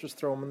materials. Don't just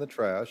throw them in the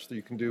trash.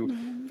 You can do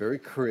very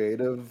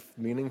creative,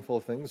 meaningful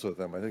things with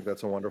them. I think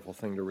that's a wonderful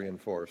thing to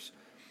reinforce.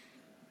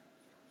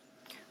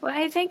 Well,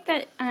 I think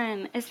that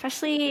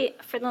especially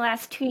for the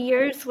last 2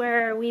 years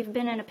where we've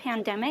been in a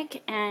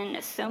pandemic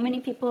and so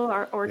many people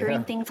are ordering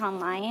Yeah. things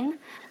online,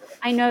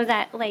 I know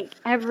that like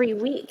every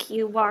week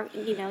you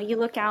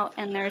look out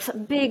and there's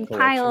big Collection of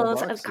piles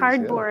boxes, of yeah.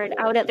 cardboard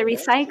out at the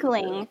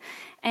recycling.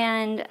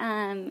 And,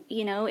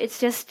 it's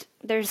just,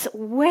 there's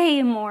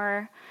way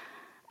more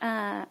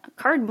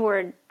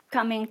cardboard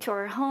coming to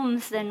our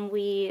homes than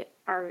we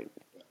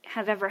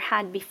have ever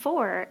had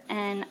before.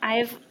 And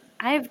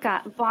I've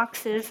got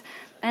boxes,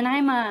 and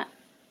I'm a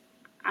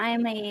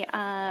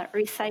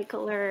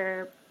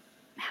recycler.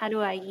 How do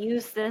I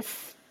use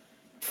this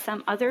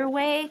some other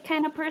way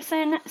kind of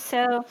person?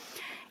 So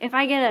if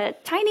I get a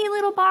tiny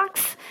little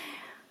box,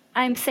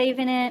 I'm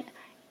saving it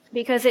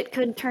because it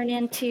could turn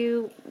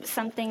into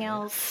something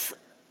else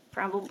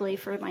probably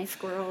for my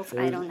squirrels.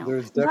 I don't know.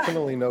 There's But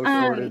definitely no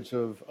shortage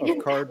of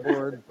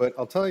cardboard, but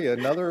I'll tell you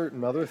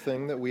another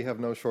thing that we have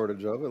no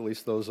shortage of, at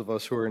least those of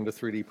us who are into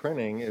 3D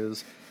printing,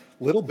 is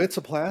little bits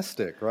of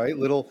plastic, right?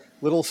 Little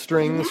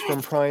strings from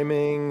yes.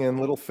 priming and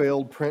little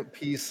failed print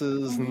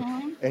pieces,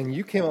 and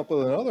you came up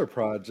with another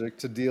project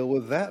to deal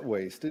with that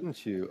waste,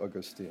 didn't you,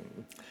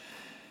 Agustin?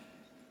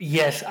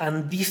 Yes,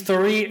 and this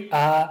story,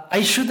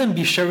 I shouldn't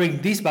be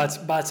sharing this,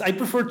 but I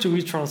prefer to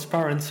be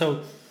transparent.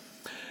 So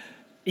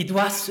it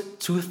was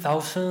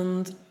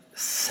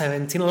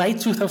 2017, late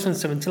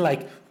 2017,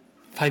 like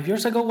 5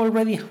 years ago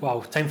already.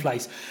 Wow, time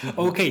flies.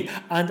 Okay,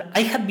 and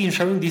I had been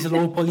sharing these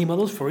low poly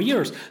models for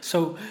years.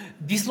 So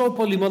these low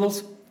poly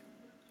models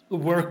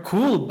were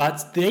cool,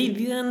 but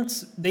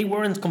they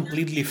weren't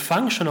completely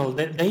functional.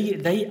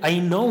 I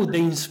know they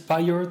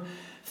inspired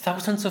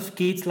thousands of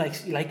kids. Like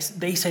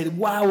they said,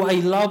 wow,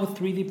 I love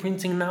 3D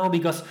printing now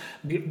because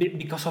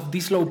of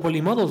these low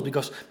poly models,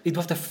 because it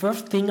was the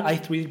first thing I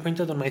 3D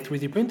printed on my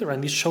 3D printer,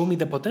 and it showed me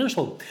the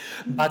potential.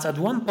 But at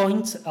one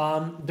point,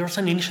 there's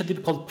an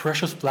initiative called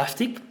Precious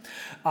Plastic,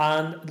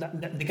 and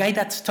the guy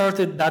that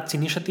started that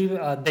initiative,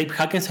 Dave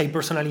Hackens, I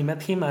personally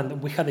met him and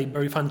we had a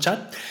very fun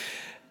chat.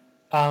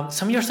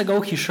 Some years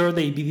ago, he shared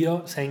a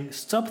video saying,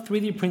 "Stop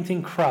 3D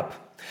printing crap,"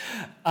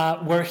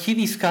 where he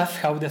discussed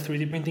how the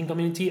 3D printing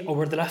community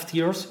over the last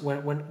years,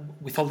 when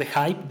with all the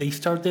hype, they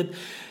started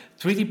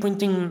 3D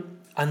printing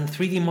and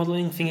 3D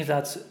modeling things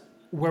that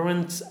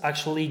weren't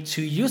actually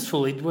too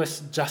useful. It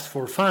was just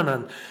for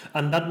fun,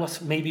 and that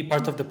was maybe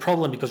part of the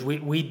problem, because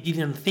we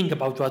didn't think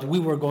about what we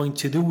were going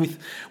to do with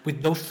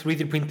those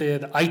 3D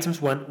printed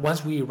items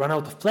once we ran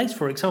out of place,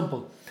 for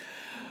example.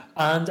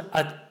 And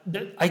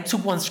I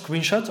took one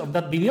screenshot of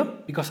that video,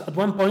 because at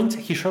one point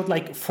he showed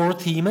like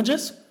 40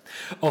 images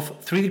of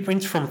 3D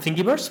prints from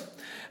Thingiverse.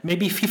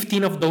 Maybe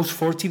 15 of those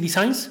 40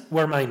 designs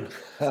were mine.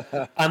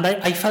 And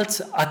I felt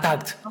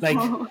attacked. Like,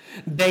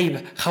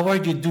 Dave, how are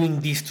you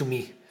doing this to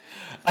me?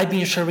 I've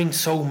been sharing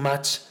so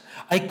much.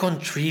 I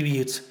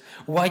contribute.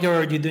 Why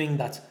are you doing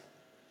that?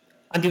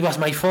 And it was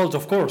my fault,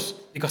 of course,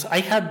 because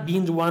I had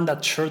been the one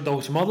that shared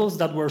those models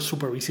that were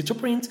super easy to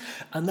print,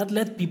 and that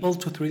led people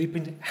to 3D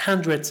print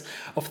hundreds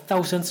of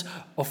thousands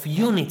of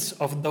units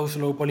of those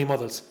low poly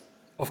models.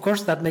 Of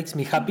course, that makes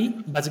me happy,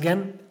 but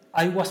again,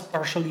 I was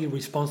partially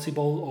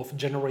responsible of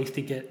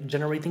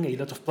generating a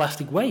lot of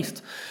plastic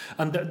waste.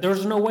 And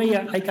there's no way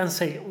I can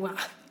say, well,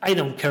 I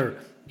don't care,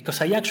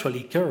 because I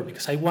actually care,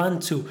 because I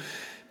want to,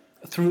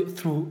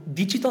 through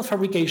digital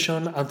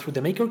fabrication and through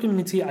the maker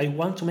community, I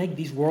want to make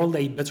this world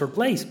a better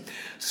place.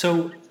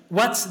 So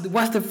what's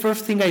the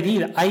first thing I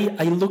did?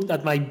 I looked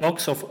at my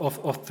box of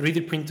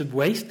 3D printed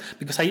waste,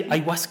 because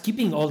I was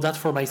keeping all that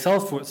for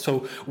myself.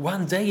 So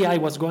one day I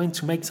was going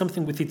to make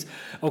something with it.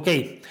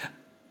 Okay,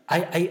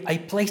 I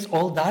placed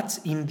all that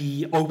in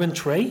the oven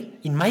tray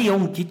in my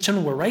own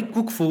kitchen where I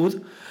cook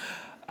food.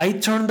 I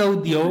turned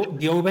out the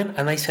oven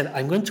and I said,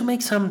 I'm going to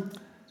make some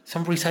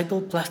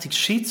recycled plastic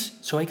sheets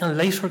so I can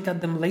laser cut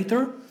them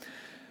later.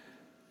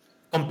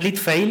 Complete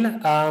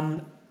fail.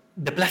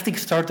 The plastic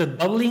started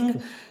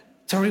bubbling.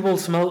 Terrible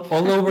smell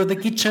all over the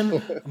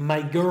kitchen.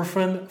 My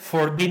girlfriend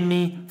forbid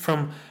me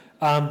from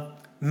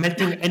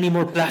melting any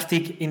more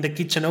plastic in the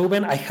kitchen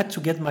oven. I had to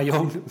get my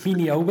own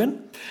mini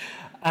oven.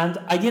 And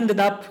I ended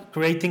up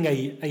creating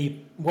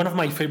one of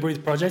my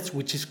favorite projects,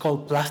 which is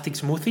called Plastic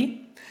Smoothie.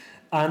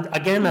 And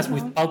again, as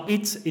with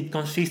Pulpits, it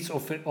consists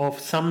of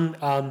some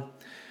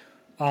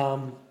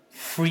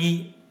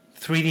free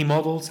 3D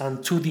models and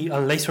 2D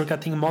and laser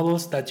cutting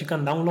models that you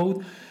can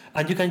download,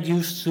 and you can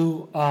use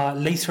to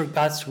laser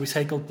cut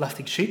recycled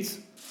plastic sheets.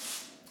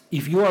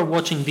 If you are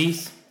watching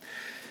this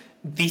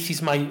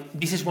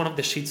is one of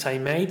the sheets I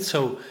made.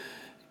 So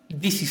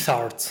this is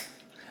art,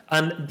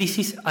 and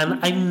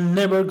I'm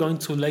never going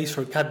to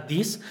laser cut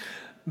this,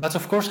 but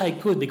of course I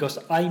could, because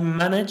I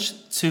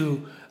managed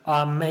to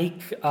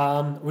make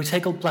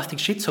recycled plastic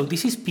sheets. So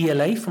this is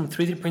PLA from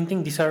 3D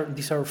printing. These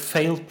are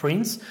failed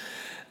prints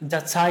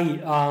that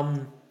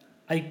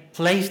I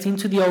placed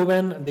into the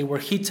oven. They were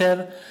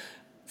heated,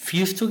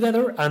 fused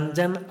together, and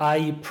then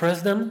I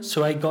pressed them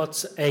so I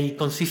got a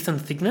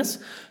consistent thickness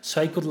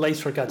so I could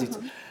laser cut it.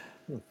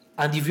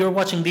 And if you're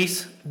watching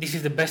this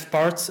is the best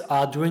part.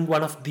 During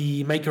one of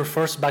the Maker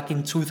Fairs back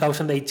in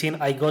 2018,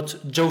 I got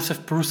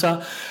Joseph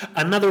Prusa,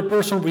 another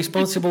person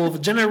responsible for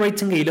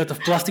generating a lot of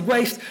plastic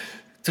waste,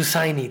 to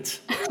sign it.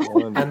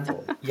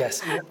 Wonderful. And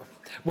yes,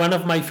 one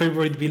of my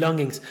favorite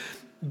belongings.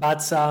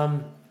 But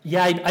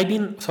I've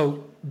been,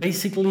 so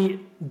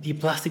basically the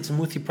Plastic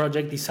Smoothie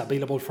project is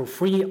available for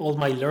free, all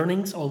my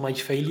learnings, all my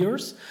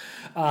failures.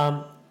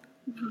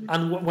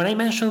 And when I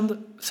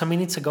mentioned some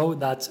minutes ago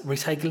that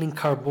recycling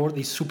cardboard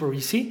is super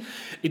easy,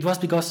 it was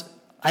because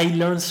I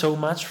learned so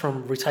much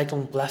from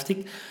recycling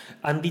plastic,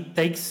 and it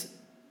takes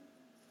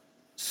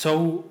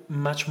so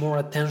much more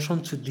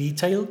attention to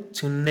detail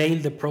to nail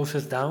the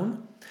process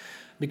down.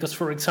 Because,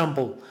 for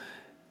example,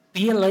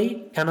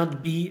 PLA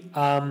cannot be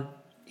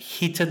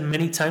heated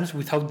many times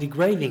without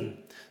degrading.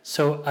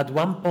 So at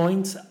one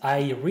point,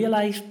 I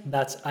realized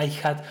that I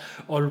had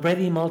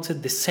already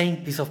melted the same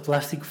piece of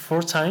plastic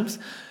 4 times,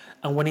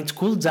 and when it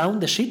cooled down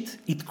the sheet,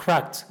 it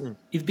cracked.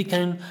 It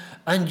became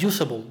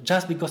unusable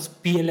just because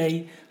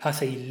PLA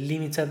has a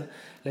limited,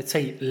 let's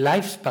say,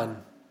 lifespan,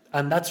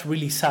 and that's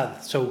really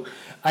sad. So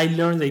I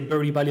learned a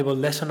very valuable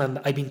lesson, and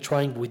I've been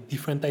trying with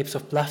different types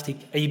of plastic,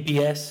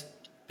 ABS,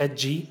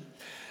 PETG,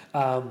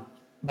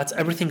 but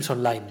everything's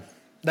online.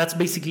 That's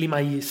basically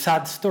my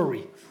sad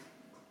story.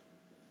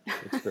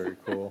 It's very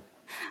cool.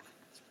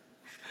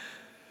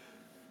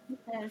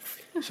 Yes.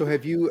 So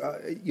have you,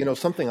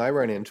 something I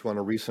ran into on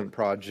a recent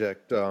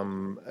project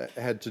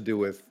had to do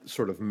with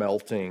sort of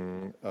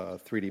melting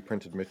 3D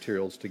printed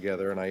materials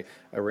together. And I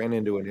ran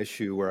into an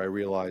issue where I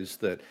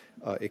realized that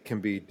it can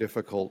be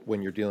difficult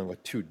when you're dealing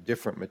with two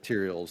different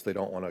materials. They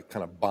don't want to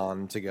kind of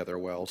bond together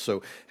well.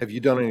 So have you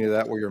done any of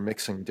that where you're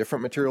mixing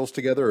different materials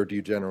together, or do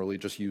you generally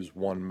just use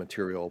one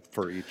material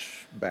for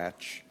each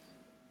batch?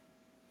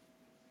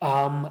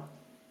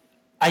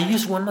 I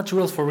use one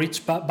material for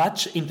each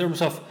batch in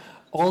terms of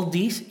all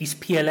this is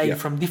PLA Yeah.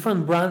 from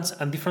different brands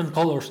and different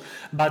colors.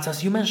 But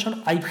as you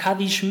mentioned, I've had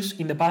issues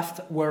in the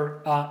past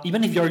where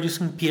even if you're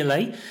using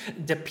PLA,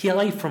 the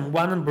PLA from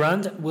one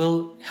brand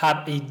will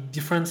have a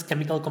different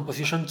chemical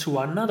composition to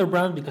another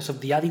brand because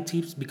of the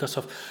additives, because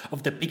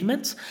of the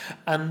pigments.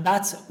 And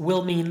that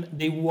will mean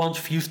they won't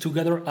fuse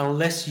together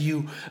unless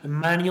you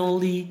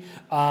manually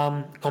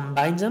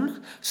combine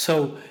them.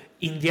 So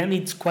in the end,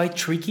 it's quite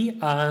tricky.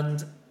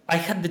 And I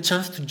had the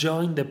chance to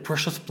join the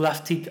Precious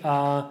Plastic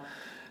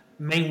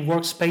main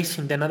workspace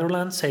in the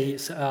Netherlands, say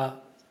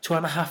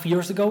 2.5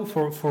 years ago,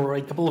 for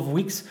a couple of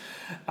weeks,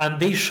 and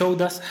they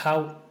showed us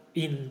how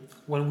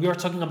when we are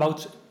talking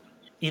about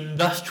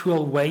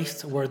industrial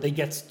waste, where they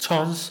get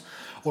tons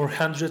or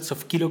hundreds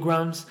of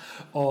kilograms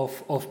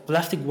of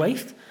plastic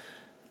waste,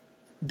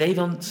 they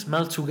don't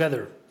melt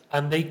together.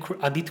 And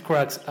it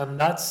cracks, and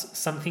that's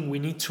something we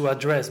need to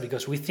address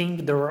because we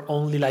think there are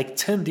only like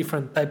 10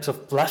 different types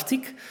of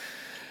plastic.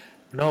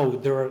 No,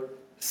 there are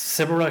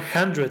several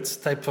hundreds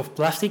types of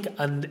plastic,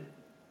 and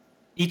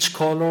each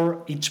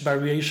color, each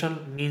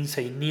variation means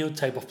a new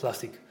type of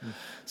plastic.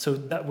 So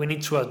that we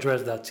need to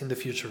address that in the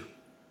future.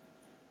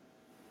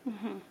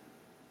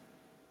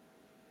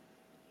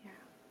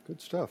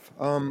 Good stuff.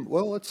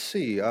 Well, let's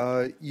see.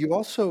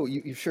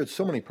 You've shared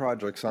so many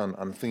projects on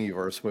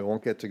Thingiverse. We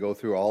won't get to go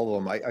through all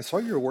of them. I saw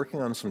you were working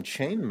on some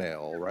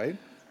chainmail, right?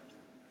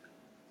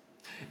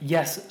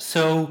 Yes.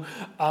 So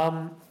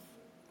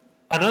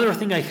another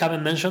thing I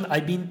haven't mentioned,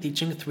 I've been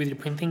teaching 3D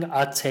printing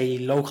at a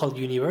local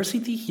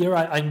university. Here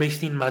I'm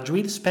based in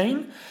Madrid,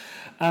 Spain.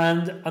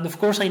 And of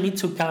course, I need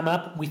to come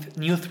up with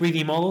new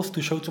 3D models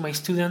to show to my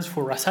students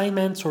for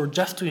assignments or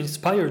just to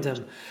inspire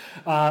them.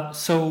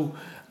 So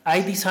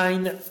I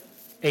designed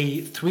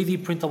a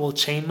 3D printable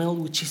chainmail,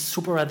 which is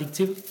super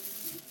addictive.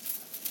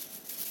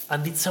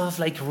 And it sounds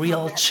like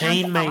real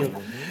chainmail.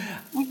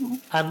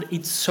 And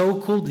it's so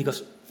cool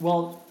because,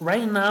 well,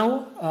 right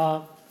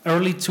now,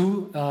 early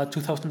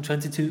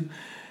 2022,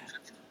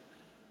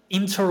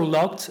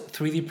 interlocked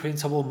 3D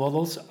printable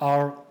models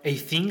are a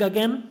thing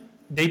again.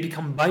 They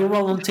become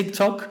viral on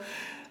TikTok,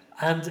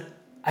 and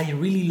I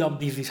really love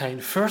this design.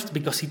 First,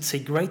 because it's a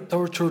great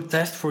torture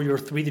test for your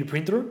 3D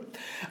printer,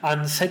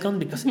 and second,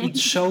 because it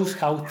shows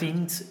how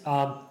things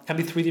can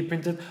be 3D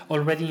printed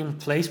already in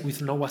place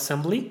with no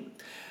assembly.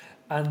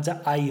 And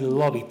I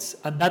love it.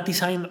 And that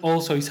design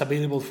also is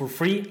available for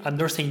free. And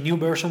there's a new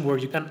version where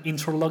you can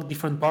interlock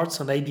different parts.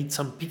 And I did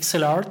some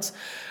pixel art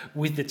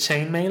with the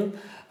chainmail.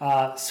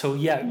 So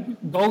yeah,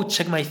 go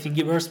check my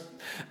Thingiverse.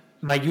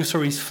 My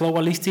user is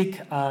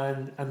Flowalistic,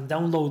 and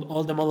download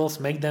all the models,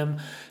 make them,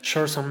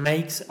 share some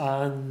makes,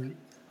 and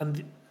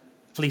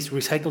please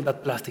recycle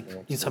that plastic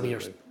in some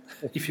years,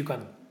 if you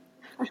can.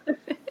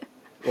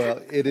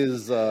 Well, it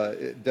is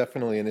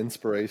definitely an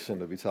inspiration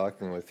to be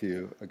talking with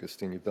you,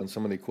 Agustin. You've done so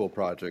many cool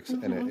projects,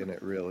 and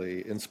it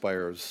really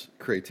inspires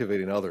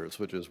creativity in others,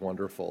 which is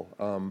wonderful.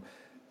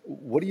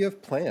 What do you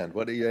have planned?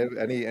 What do you have?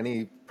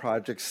 Any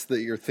projects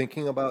that you're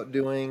thinking about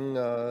doing?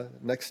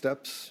 Next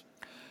steps?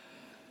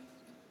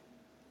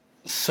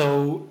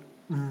 So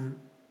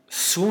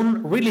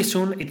soon, really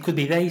soon, it could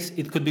be days,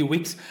 it could be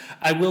weeks,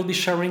 I will be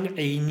sharing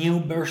a new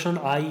version.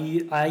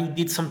 I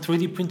did some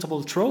 3D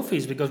printable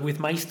trophies because with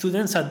my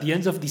students at the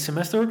end of the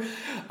semester,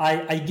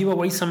 I give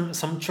away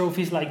some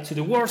trophies, like to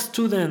the worst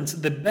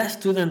student, the best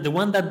student, the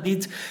one that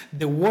did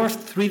the worst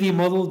 3D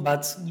model,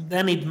 but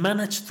then it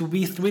managed to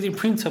be 3D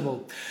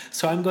printable.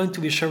 So I'm going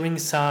to be sharing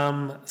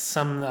some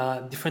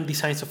different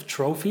designs of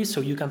trophies, so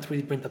you can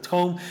 3D print at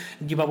home,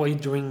 give away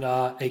during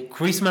a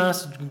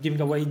Christmas, giving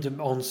away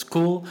on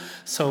school.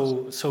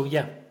 So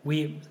yeah,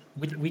 we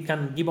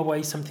can give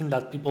away something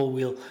that people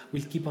will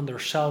keep on their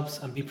shelves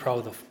and be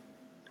proud of.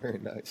 Very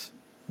nice.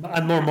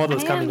 And more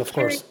models coming, of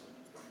course.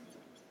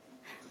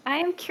 I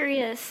am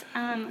curious,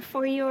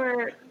 for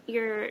your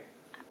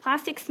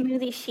plastic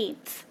smoothie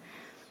sheets,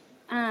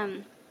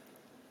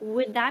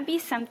 would that be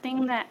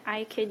something that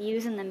I could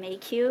use in the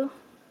MakeU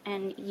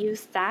and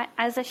use that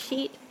as a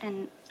sheet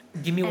and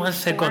Give me one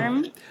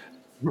second.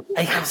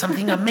 I have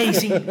something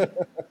amazing.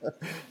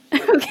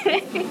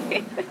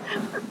 Okay.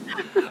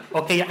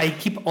 Okay, I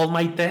keep all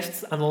my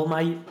tests and all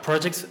my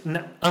projects,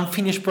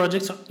 unfinished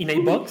projects, in a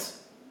box.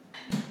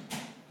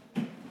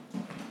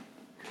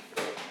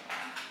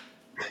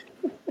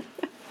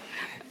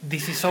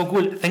 This is so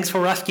cool. Thanks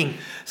for asking.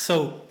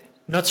 So,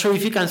 not sure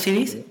if you can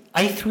see this.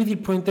 I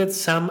 3D printed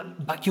some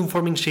vacuum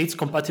forming sheets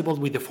compatible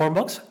with the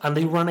Formbox, and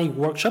they run a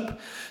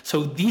workshop.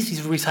 So this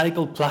is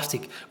recycled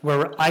plastic,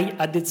 where I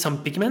added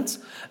some pigments.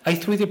 I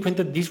 3D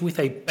printed this with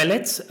a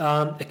pellets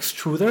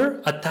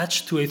extruder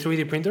attached to a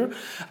 3D printer,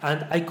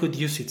 and I could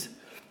use it.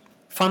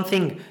 Fun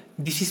thing,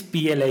 this is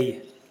PLA,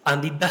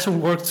 and it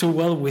doesn't work too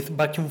well with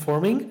vacuum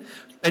forming.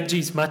 PETG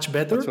is much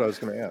better. That's what I was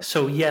going to ask.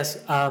 So yes,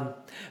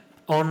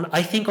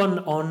 I think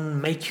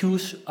on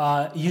MakeU's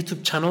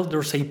YouTube channel,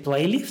 there's a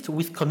playlist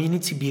with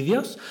community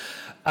videos,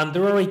 and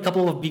there are a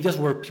couple of videos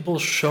where people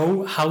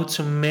show how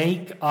to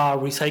make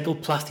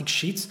recycled plastic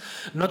sheets,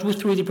 not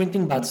with 3D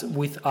printing, but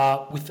with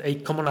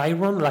a common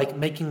iron, like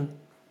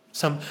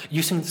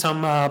using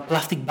some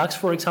plastic bags,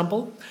 for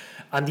example,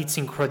 and it's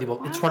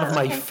incredible. It's one of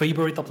my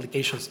favorite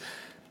applications.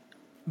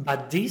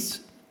 But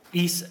this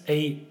is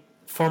a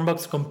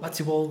Formbox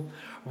compatible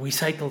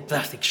recycled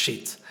plastic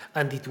sheet,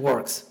 and it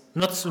works.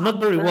 Not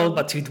very well,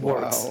 but it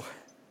works. Wow.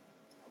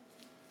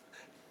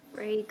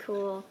 Very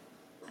cool.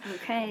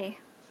 Okay.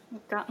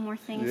 I've got more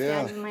things to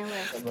Yeah. add in my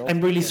list.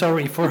 I'm really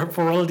sorry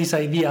for all these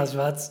ideas,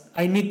 but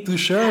I need to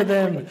share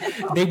them.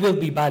 They will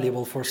be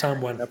valuable for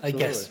someone, I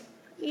guess.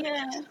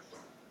 Yeah.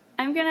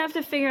 I'm going to have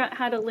to figure out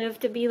how to live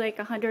to be like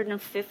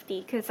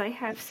 150 because I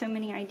have so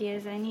many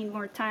ideas. I need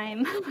more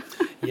time.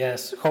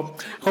 Yes.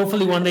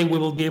 Hopefully one day we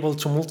will be able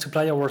to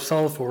multiply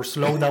ourselves or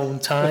slow down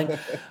time.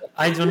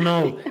 I don't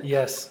know.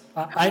 Yes.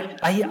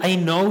 I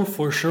know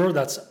for sure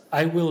that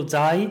I will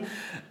die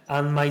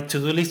and my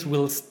to-do list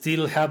will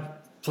still have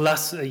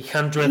plus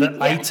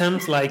 100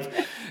 items. Like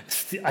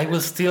I will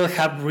still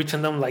have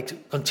written them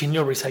like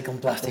continue recycling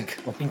plastic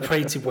in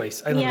creative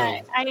ways. I don't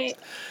know.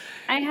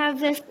 I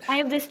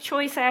have this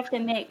choice I have to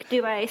make.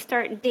 Do I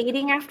start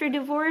dating after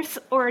divorce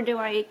or do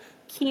I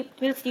keep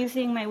just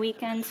using my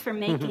weekends for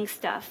making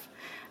stuff?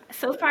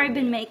 So far I've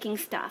been making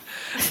stuff.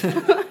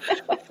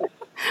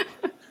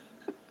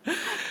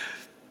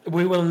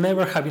 We will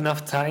never have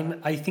enough time.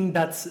 I think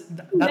that's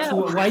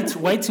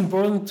why it's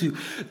important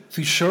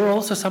to share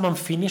also some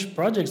unfinished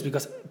projects,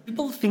 because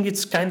people think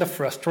it's kind of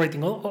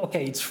frustrating.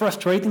 Okay, it's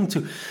frustrating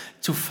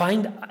to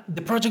find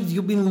the project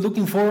you've been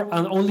looking for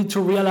and only to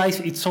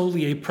realize it's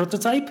only a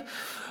prototype.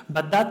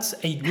 But that's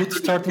a good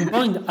starting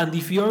point. And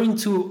if you're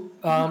into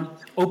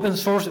open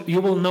source,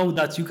 you will know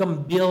that you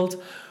can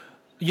build.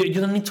 You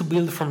don't need to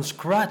build from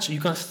scratch.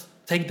 You can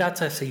take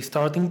that as a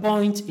starting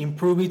point,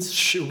 improve it,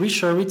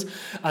 reshare it,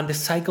 and the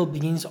cycle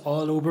begins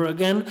all over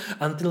again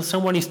until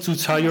someone is too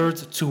tired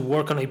to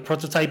work on a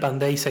prototype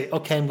and they say,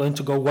 okay, I'm going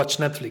to go watch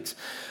Netflix.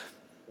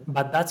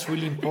 But that's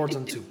really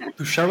important too,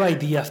 to share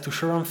ideas, to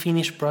share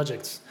unfinished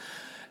projects.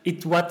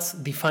 It's what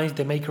defines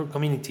the maker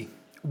community.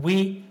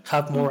 We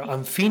have more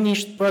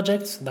unfinished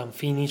projects than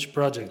finished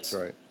projects.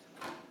 That's right.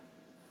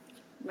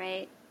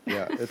 Right.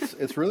 Yeah,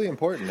 it's really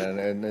important,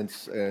 and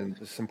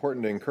it's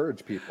important to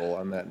encourage people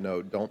on that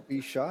note. Don't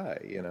be shy,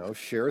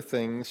 share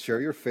things,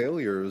 share your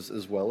failures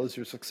as well as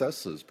your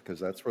successes, because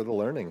that's where the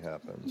learning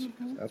happens.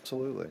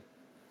 Absolutely.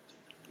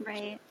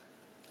 Right.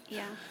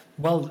 Yeah.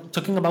 Well,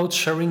 talking about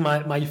sharing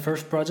my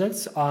first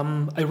projects,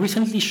 I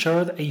recently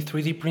shared a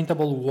 3D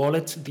printable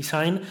wallet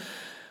design,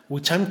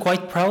 which I'm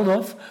quite proud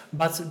of,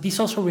 but this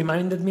also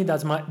reminded me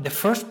that the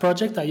first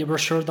project I ever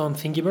shared on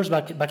Thingiverse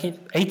back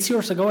 8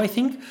 years ago, I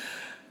think,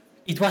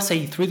 it was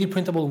a 3D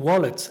printable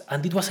wallet,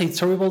 and it was a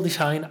terrible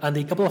design. And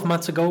a couple of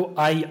months ago,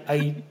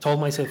 I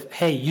told myself,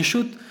 hey, you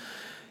should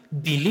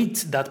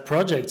delete that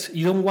project.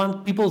 You don't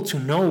want people to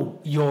know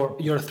your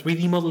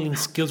 3D modeling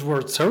skills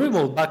were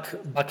terrible back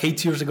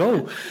 8 years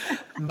ago.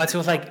 But I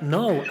was like,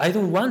 no, I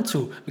don't want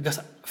to, because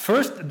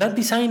first, that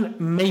design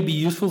may be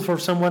useful for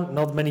someone,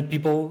 not many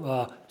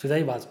people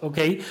today, but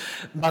okay.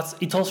 But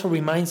it also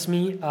reminds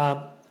me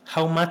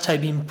how much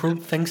I've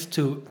improved thanks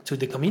to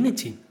the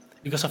community,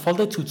 because of all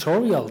the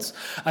tutorials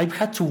I've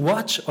had to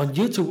watch on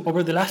YouTube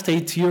over the last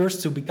 8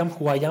 years to become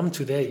who I am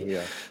today.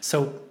 Yeah.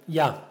 So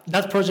yeah,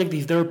 that project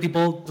is there.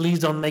 People, please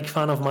don't make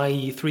fun of my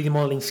 3D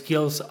modeling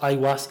skills. I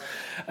was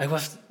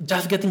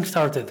just getting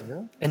started.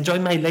 Yeah. Enjoy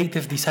my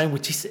latest design,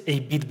 which is a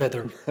bit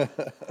better.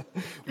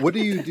 What do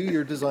you do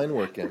your design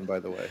work in,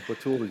 by the way? What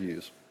tool do you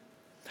use?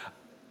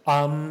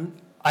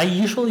 I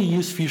usually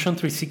use Fusion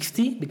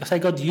 360 because I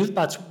got used,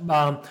 but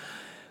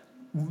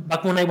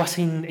back when I was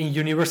in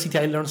university,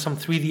 I learned some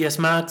 3ds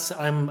Max.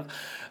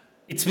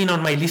 It's been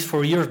on my list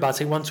for years,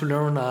 but I want to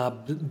learn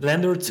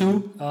Blender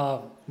too.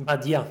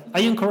 But yeah,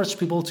 I encourage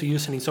people to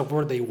use any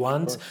software they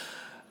want,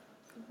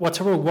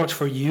 whatever works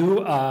for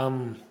you.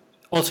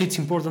 Also, it's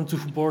important to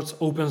support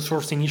open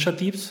source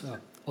initiatives.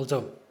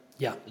 Although,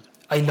 yeah,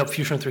 I love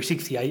Fusion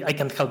 360. I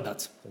can't help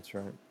that. That's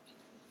right.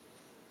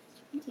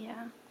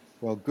 Yeah.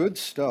 Well, good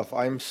stuff.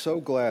 I'm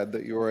so glad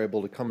that you were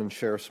able to come and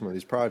share some of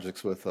these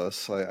projects with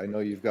us. I know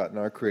you've gotten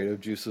our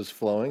creative juices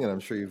flowing, and I'm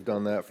sure you've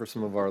done that for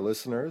some of our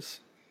listeners.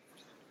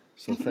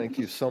 So thank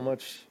you so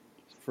much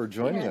for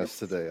joining us Yes.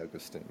 today,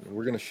 Agustin.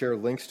 We're going to share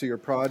links to your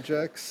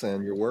projects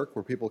and your work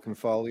where people can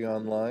follow you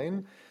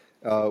online.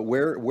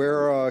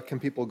 Where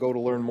can people go to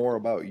learn more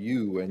about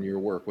you and your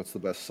work? What's the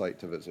best site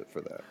to visit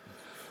for that?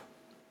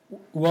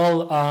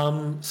 Well,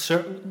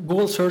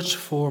 Google search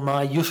for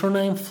my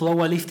username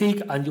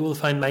Flowalistic, and you will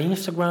find my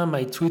Instagram,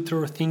 my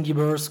Twitter,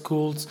 Thingiverse,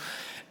 schools,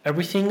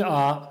 everything.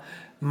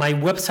 My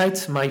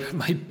website, my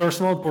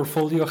personal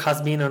portfolio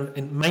has been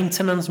in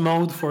maintenance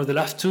mode for the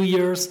last 2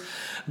 years,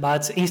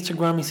 but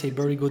Instagram is a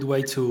very good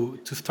way to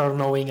start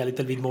knowing a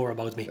little bit more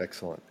about me.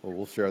 Excellent. Well,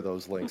 we'll share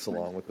those links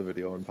along with the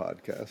video and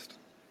podcast.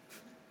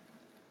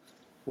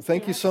 Well,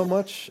 thank you so Yes.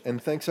 much,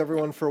 and thanks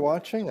everyone for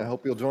watching. I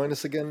hope you'll join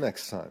us again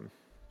next time.